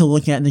wanted to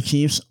look at the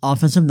Chiefs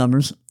offensive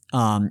numbers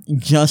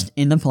just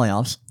in the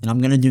playoffs, and I'm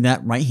going to do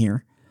that right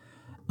here.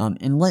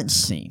 And let's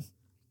see.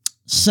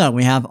 So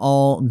we have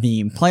all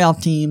the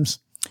playoff teams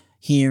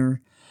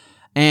here.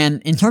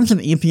 And in terms of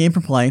EPA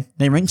per play,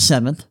 they rank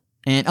 7th.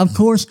 And of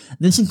course,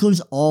 this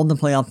includes all the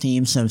playoff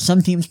teams. So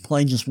some teams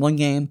play just one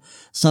game.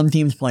 Some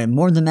teams play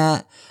more than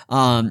that.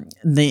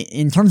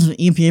 In terms of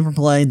EPA per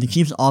play, the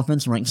Chiefs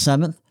offense ranks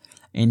 7th.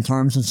 In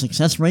terms of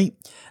success rate,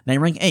 they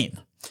rank 8th.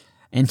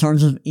 In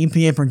terms of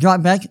EPA per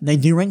dropback, they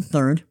do rank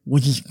 3rd,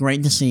 which is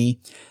great to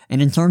see.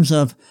 And in terms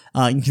of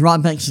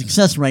dropback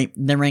success rate,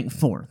 they rank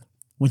 4th,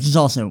 which is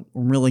also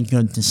really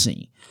good to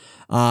see.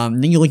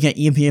 Then you look at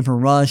EPA per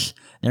rush,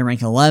 they rank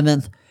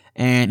 11th,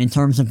 and in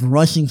terms of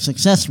rushing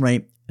success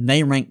rate,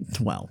 they rank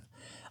 12th.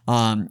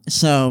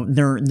 So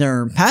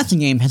their passing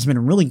game has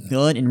been really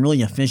good and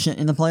really efficient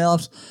in the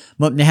playoffs,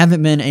 but they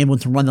haven't been able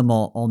to run the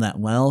ball all that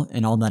well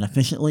and all that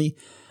efficiently.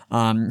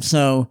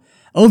 So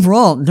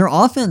overall, their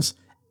offense,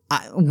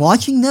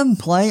 watching them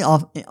play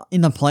off in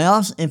the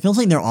playoffs, it feels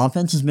like their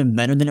offense has been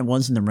better than it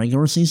was in the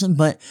regular season,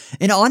 but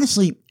it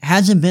honestly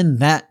hasn't been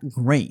that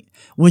great,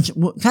 which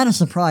kind of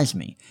surprised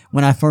me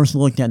when I first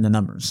looked at the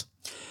numbers.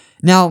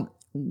 Now,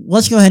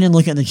 let's go ahead and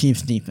look at the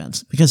Chiefs'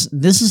 defense, because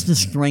this is the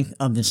strength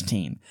of this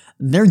team.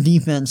 Their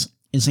defense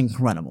is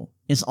incredible.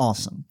 It's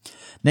awesome.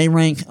 They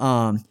rank,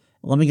 let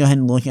me go ahead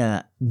and look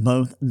at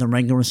both the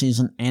regular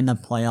season and the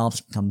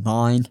playoffs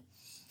combined.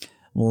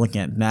 We'll look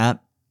at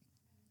that.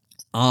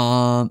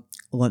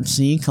 Let's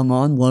see. Come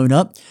on, load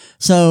up.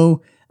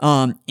 So,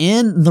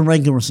 in the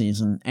regular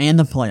season and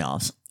the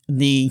playoffs,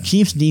 the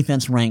Chiefs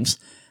defense ranks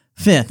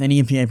 5th in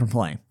EPA per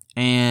play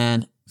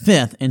and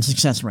 5th in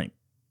success rate,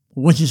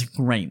 which is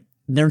great.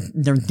 Their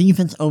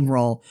defense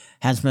overall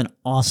has been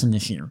awesome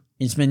this year.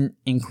 It's been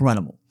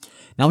incredible.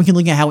 Now we can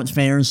look at how it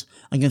fares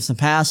against the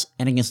pass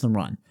and against the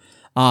run.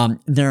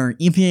 Their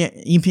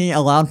EPA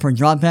allowed per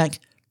dropback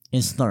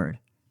is 3rd.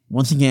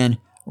 Once again,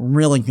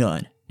 really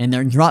good. And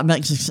their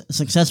dropback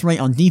success rate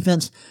on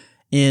defense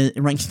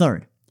ranks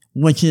 3rd,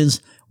 which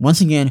is,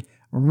 once again,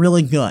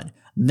 really good.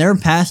 Their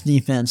pass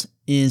defense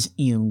is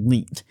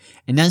elite.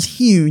 And that's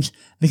huge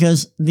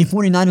because the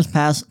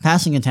 49ers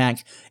passing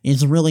attack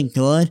is really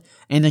good,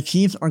 and the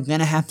Chiefs are going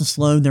to have to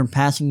slow their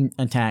passing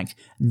attack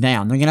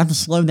down. They're going to have to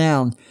slow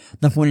down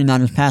the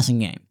 49ers passing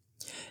game.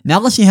 Now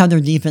let's see how their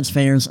defense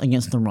fares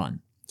against the run.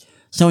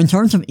 So in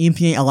terms of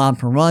EPA allowed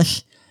per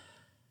rush,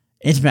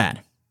 it's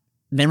bad.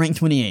 They rank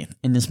 28th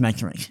in this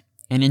metric.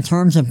 And in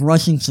terms of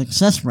rushing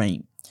success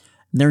rate,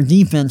 their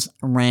defense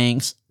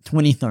ranks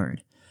 23rd.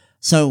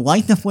 So,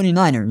 like the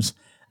 49ers,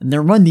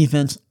 their run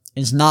defense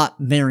is not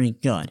very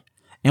good.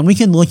 And we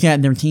can look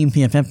at their team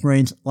PFF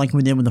grades like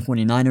we did with the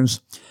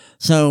 49ers.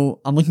 So,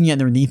 I'm looking at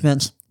their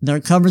defense. Their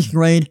coverage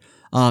grade,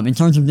 in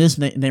terms of this,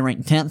 they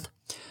rank 10th.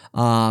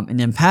 And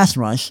then pass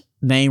rush,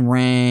 they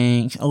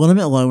rank a little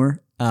bit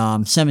lower,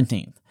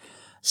 17th.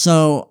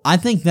 So, I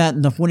think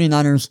that the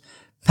 49ers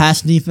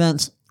pass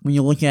defense, when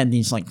you look at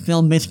these like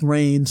film-based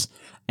grades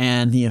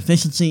and the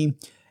efficiency,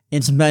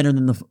 it's better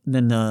than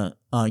the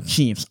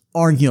Chiefs,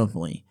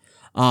 arguably.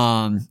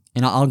 And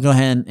I'll go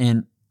ahead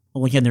and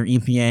look at their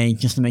EPA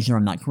just to make sure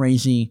I'm not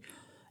crazy.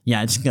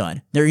 Yeah, it's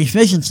good. Their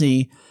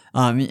efficiency,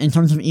 in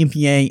terms of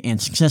EPA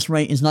and success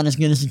rate, is not as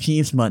good as the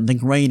Chiefs, but the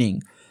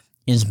grading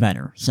is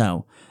better.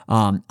 So,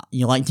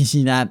 you like to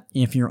see that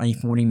if you're a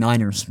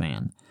 49ers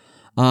fan.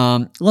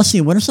 Let's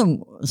see, what are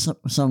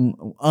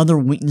some other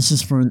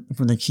weaknesses for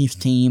the Chiefs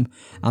team?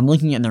 I'm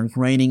looking at their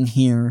grading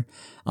here.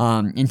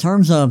 In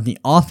terms of the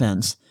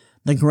offense,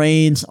 the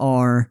grades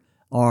are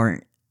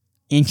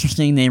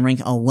interesting. They rank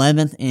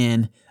 11th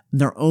in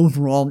their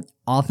overall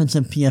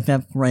offensive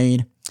PFF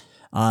grade.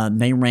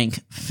 They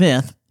rank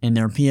 5th in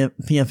their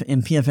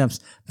PFF's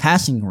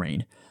passing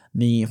grade.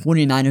 The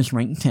 49ers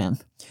rank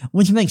 10th,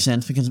 which makes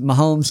sense because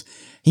Mahomes,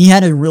 he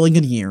had a really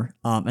good year,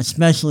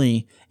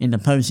 especially in the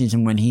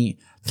postseason when he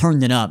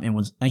turned it up and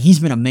was, he's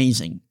been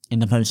amazing in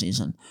the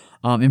postseason.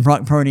 And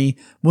Brock Purdy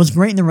was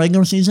great in the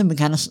regular season, but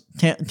kind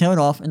of tailed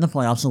off in the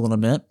playoffs a little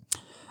bit.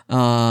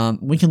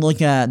 We can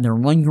look at their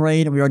run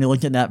grade. We already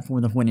looked at that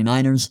for the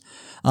 49ers.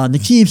 The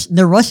Chiefs,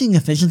 their rushing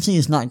efficiency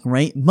is not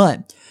great,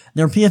 but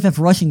their PFF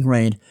rushing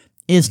grade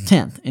is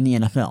 10th in the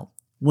NFL,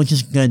 which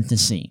is good to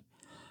see.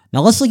 Now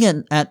let's look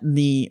at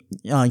the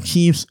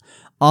Chiefs'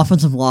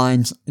 offensive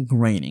line's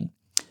grading.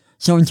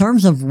 So in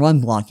terms of run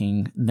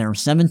blocking, they're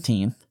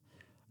 17th.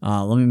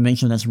 Let me make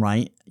sure that's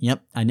right.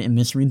 Yep, I didn't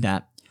misread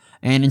that.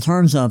 And in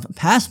terms of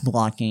pass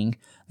blocking,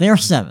 they are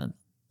 7th.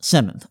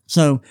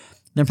 So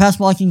their pass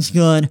blocking's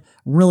good,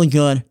 really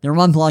good. Their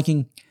run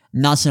blocking,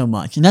 not so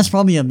much. And that's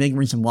probably a big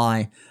reason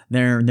why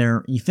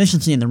their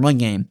efficiency in the run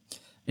game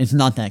is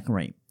not that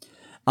great.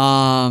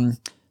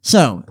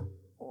 So,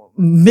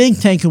 big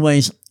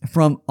takeaways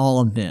from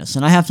all of this.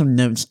 And I have some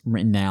notes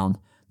written down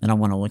that I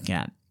want to look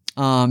at.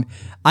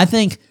 I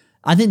think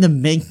the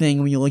big thing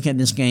when you look at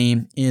this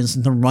game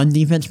is the run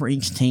defense for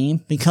each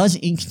team. Because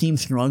each team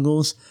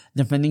struggles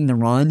defending the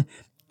run,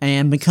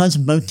 and because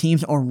both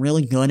teams are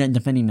really good at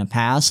defending the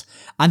pass,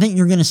 I think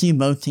you're going to see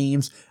both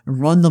teams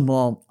run the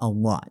ball a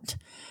lot.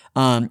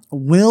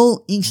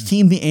 Will each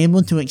team be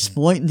able to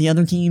exploit the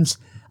other team's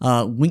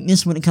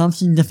weakness when it comes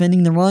to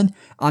defending the run?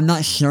 I'm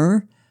not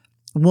sure.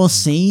 We'll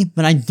see,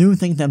 but I do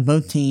think that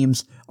both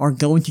teams are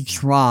going to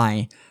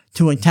try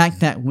to attack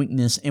that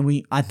weakness,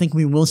 and I think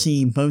we will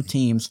see both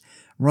teams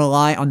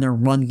rely on their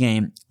run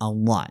game a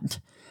lot.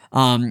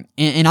 And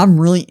I'm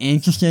really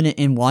interested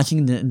in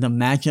watching the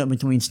matchup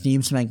between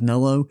Steve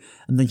Spagnuolo,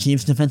 the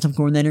Chiefs defensive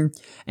coordinator,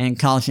 and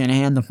Kyle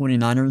Shanahan, the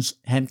 49ers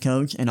head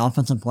coach and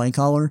offensive play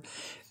caller.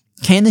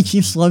 Can the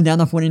Chiefs slow down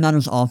the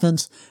 49ers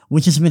offense,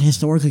 which has been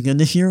historically good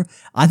this year?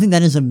 I think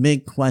that is a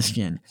big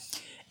question.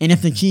 And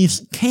if the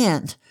Chiefs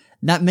can't,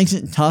 that makes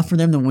it tough for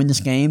them to win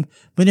this game.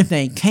 But if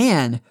they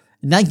can,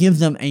 that gives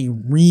them a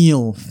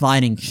real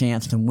fighting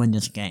chance to win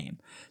this game.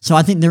 So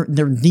I think their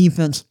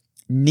defense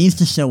needs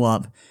to show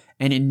up,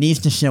 and it needs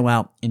to show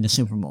out in the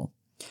Super Bowl.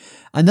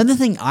 Another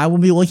thing I will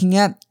be looking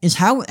at is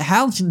how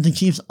the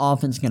Chiefs'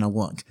 offense going to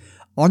look.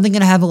 Are they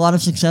going to have a lot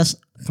of success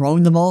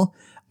throwing the ball?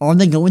 Are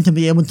they going to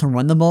be able to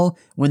run the ball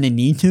when they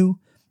need to?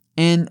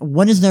 And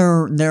what is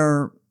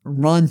their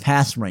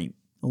run-pass rate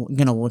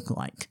going to look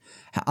like?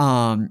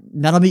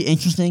 That'll be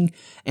interesting.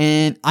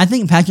 And I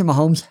think Patrick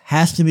Mahomes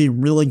has to be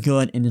really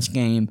good in this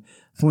game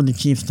for the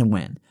Chiefs to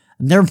win.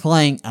 They're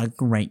playing a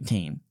great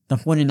team. The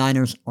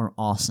 49ers are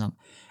awesome.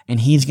 And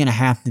he's going to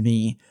have to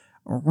be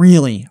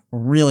really,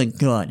 really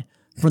good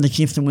for the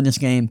Chiefs to win this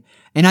game.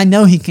 And I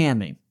know he can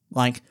be.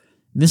 Like,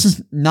 this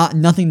is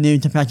nothing new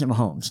to Patrick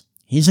Mahomes.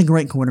 He's a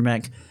great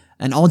quarterback,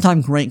 an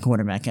all-time great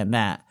quarterback at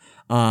that.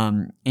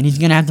 And he's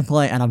going to have to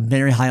play at a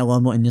very high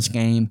level in this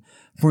game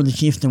for the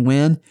Chiefs to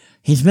win.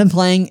 He's been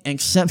playing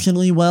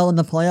exceptionally well in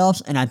the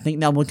playoffs, and I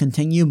think that will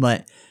continue,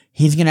 but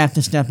he's going to have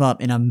to step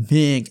up in a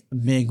big,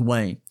 big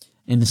way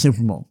in the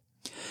Super Bowl.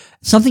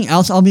 Something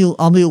else I'll be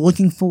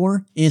looking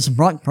for is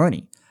Brock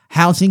Purdy.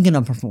 How's he going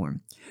to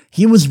perform?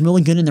 He was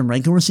really good in the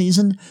regular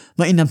season,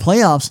 but in the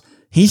playoffs,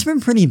 he's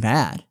been pretty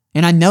bad.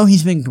 And I know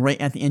he's been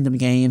great at the end of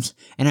games,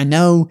 and I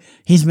know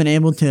he's been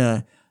able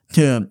to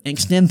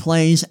extend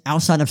plays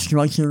outside of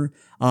structure,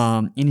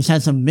 and he's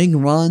had some big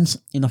runs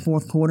in the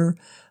fourth quarter.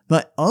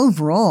 But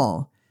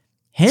overall,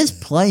 his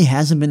play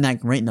hasn't been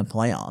that great in the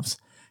playoffs.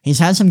 He's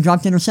had some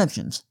dropped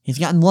interceptions. He's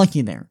gotten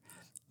lucky there.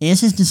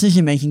 Is his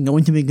decision-making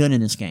going to be good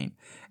in this game?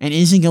 And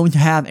is he going to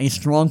have a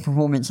strong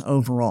performance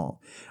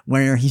overall,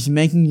 where he's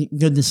making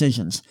good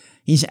decisions,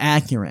 he's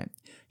accurate,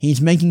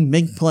 he's making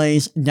big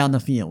plays down the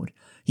field,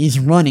 he's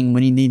running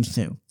when he needs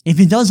to? If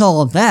he does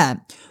all of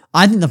that,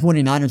 I think the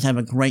 49ers have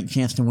a great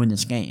chance to win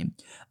this game.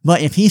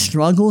 But if he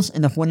struggles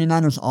and the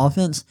 49ers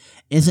offense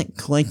isn't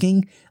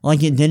clicking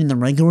like it did in the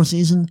regular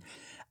season,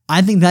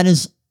 I think that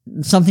is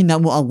something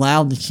that will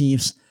allow the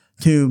Chiefs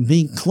to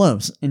be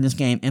close in this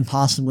game and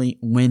possibly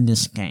win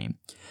this game.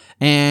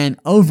 And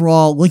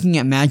overall, looking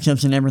at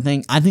matchups and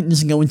everything, I think this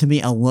is going to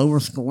be a lower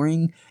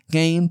scoring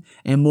game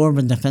and more of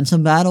a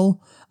defensive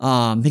battle.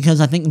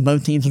 Because I think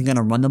both teams are going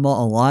to run the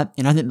ball a lot.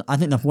 And I think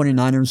the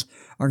 49ers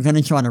are going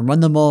to try to run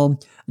the ball,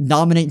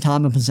 dominate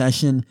time of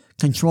possession,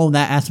 control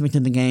that aspect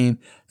of the game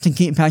to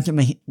keep Patrick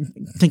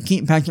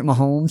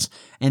Mahomes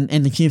and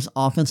the Chiefs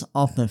offense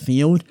off the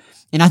field.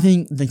 And I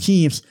think the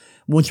Chiefs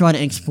will try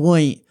to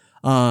exploit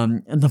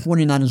the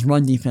 49ers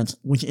run defense,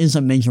 which is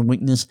a major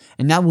weakness,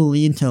 and that will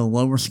lead to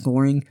lower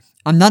scoring.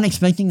 I'm not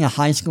expecting a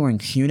high scoring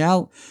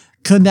shootout.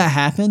 Could that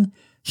happen?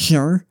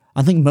 Sure.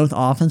 I think both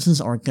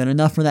offenses are good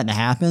enough for that to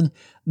happen,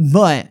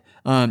 but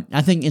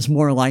I think it's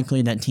more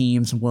likely that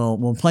teams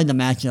will play the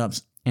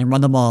matchups and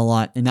run the ball a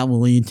lot, and that will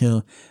lead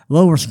to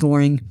lower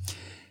scoring.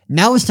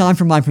 Now it's time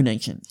for my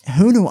prediction.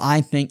 Who do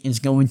I think is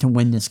going to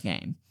win this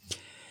game?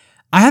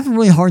 I have a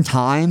really hard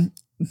time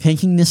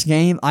picking this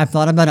game. I've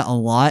thought about it a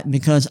lot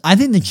because I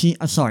think the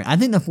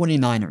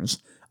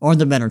 49ers are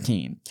the better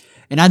team,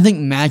 and I think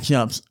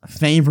matchups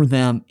favor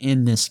them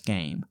in this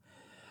game.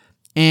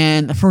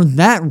 And for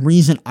that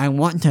reason, I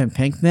want to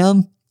pick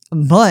them,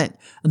 but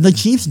the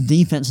Chiefs'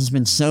 defense has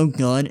been so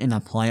good in the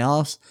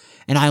playoffs,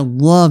 and I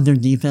love their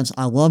defense.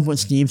 I love what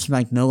Steve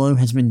Spagnuolo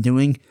has been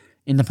doing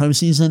in the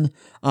postseason,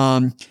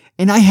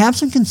 and I have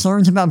some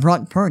concerns about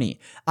Brock Purdy.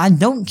 I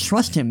don't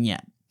trust him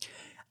yet.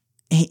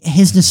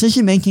 His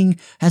decision-making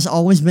has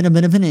always been a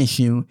bit of an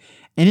issue,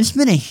 and it's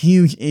been a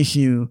huge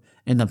issue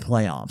in the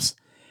playoffs.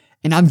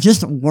 And I'm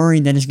just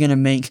worried that he's going to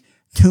make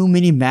too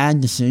many bad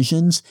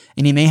decisions,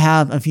 and he may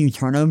have a few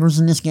turnovers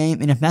in this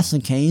game, and if that's the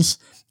case,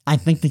 I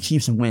think the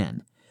Chiefs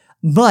win.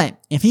 But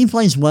if he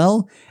plays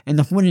well, and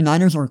the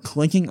 49ers are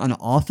clicking on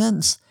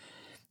offense,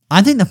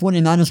 I think the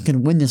 49ers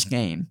could win this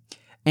game.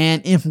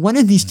 And if one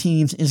of these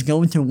teams is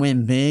going to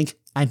win big,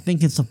 I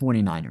think it's the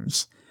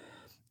 49ers.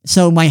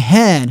 So my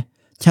head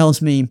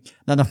tells me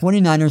that the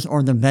 49ers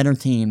are the better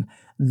team.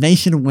 They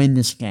should win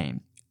this game.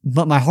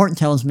 But my heart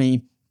tells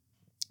me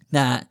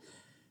that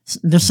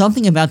there's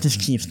something about this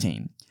Chiefs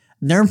team.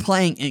 They're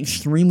playing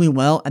extremely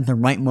well at the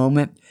right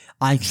moment.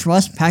 I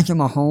trust Patrick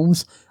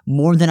Mahomes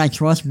more than I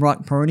trust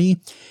Brock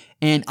Purdy,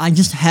 and I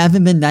just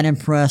haven't been that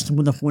impressed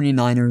with the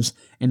 49ers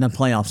in the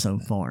playoffs so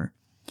far.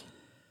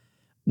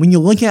 When you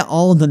look at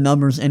all of the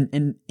numbers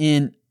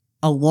in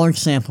a large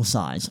sample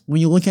size,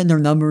 when you look at their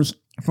numbers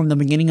from the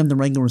beginning of the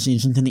regular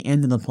season to the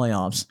end of the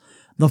playoffs,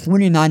 the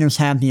 49ers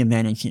have the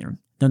advantage here.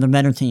 They're the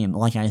better team,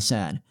 like I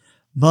said.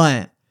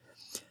 But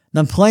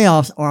the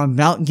playoffs are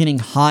about getting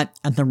hot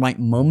at the right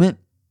moment.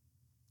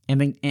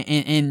 And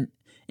in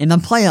the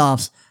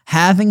playoffs,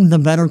 having the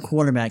better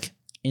quarterback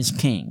is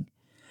king.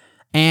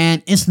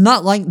 And it's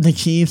not like the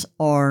Chiefs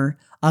are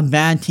a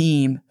bad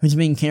team who's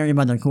being carried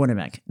by their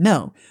quarterback.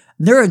 No,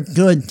 they're a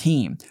good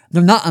team.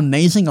 They're not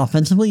amazing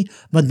offensively,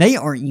 but they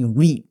are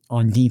elite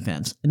on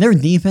defense. Their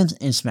defense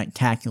is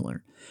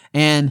spectacular.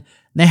 And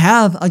they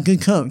have a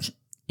good coach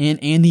in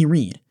Andy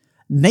Reid.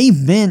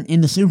 They've been in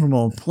the Super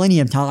Bowl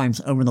plenty of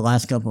times over the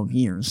last couple of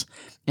years.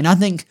 And I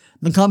think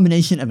the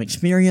combination of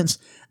experience,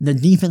 the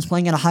defense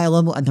playing at a high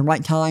level at the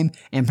right time,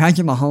 and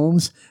Patrick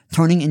Mahomes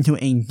turning into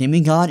a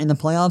demigod in the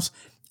playoffs,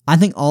 I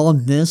think all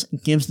of this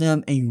gives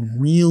them a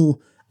real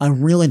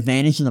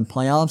advantage in the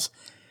playoffs.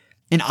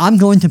 And I'm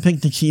going to pick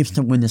the Chiefs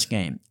to win this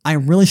game. I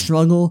really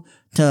struggle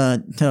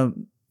to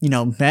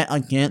bet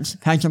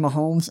against Patrick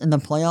Mahomes in the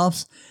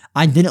playoffs.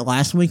 I did it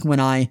last week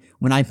when I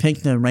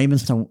picked the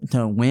Ravens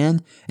to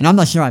win, and I'm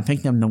not sure I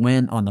picked them to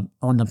win on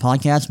the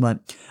podcast, but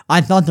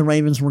I thought the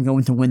Ravens were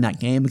going to win that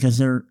game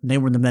because they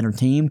were the better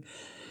team.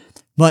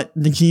 But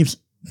the Chiefs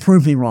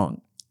proved me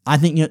wrong. I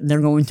think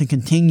they're going to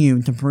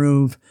continue to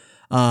prove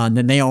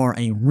that they are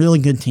a really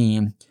good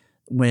team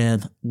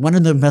with one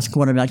of the best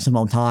quarterbacks of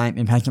all time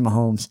in Patrick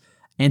Mahomes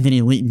and an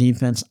elite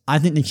defense. I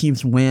think the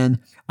Chiefs win.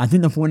 I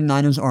think the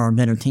 49ers are a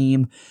better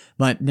team,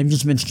 but they've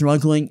just been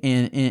struggling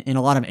in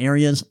a lot of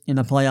areas in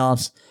the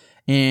playoffs,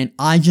 and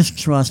I just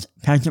trust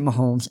Patrick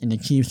Mahomes and the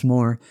Chiefs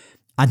more.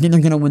 I think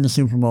they're going to win the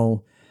Super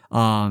Bowl,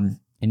 and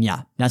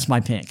yeah, that's my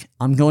pick.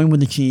 I'm going with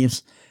the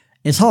Chiefs.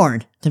 It's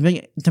hard to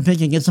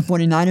pick against the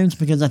 49ers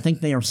because I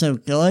think they are so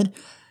good,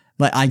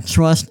 but I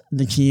trust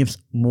the Chiefs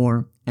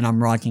more, and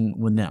I'm rocking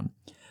with them.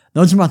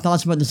 Those are my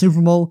thoughts about the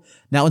Super Bowl.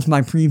 That was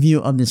my preview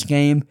of this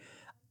game.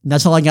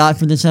 That's all I got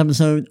for this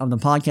episode of the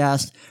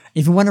podcast.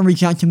 If you want to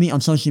reach out to me on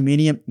social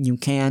media, you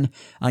can.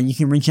 You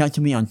can reach out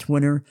to me on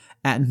Twitter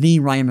at the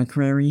Ryan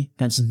McCrary.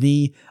 That's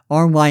the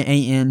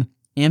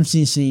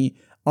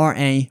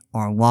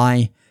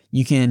RyanMCCRARY.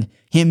 You can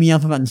hit me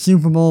up about the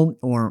Super Bowl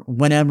or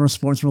whatever,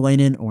 sports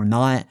related or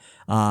not.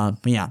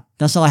 But yeah,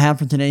 that's all I have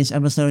for today's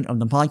episode of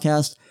the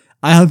podcast.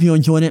 I hope you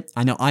enjoyed it.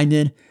 I know I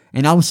did.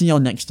 And I will see y'all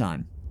next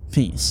time.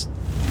 Peace.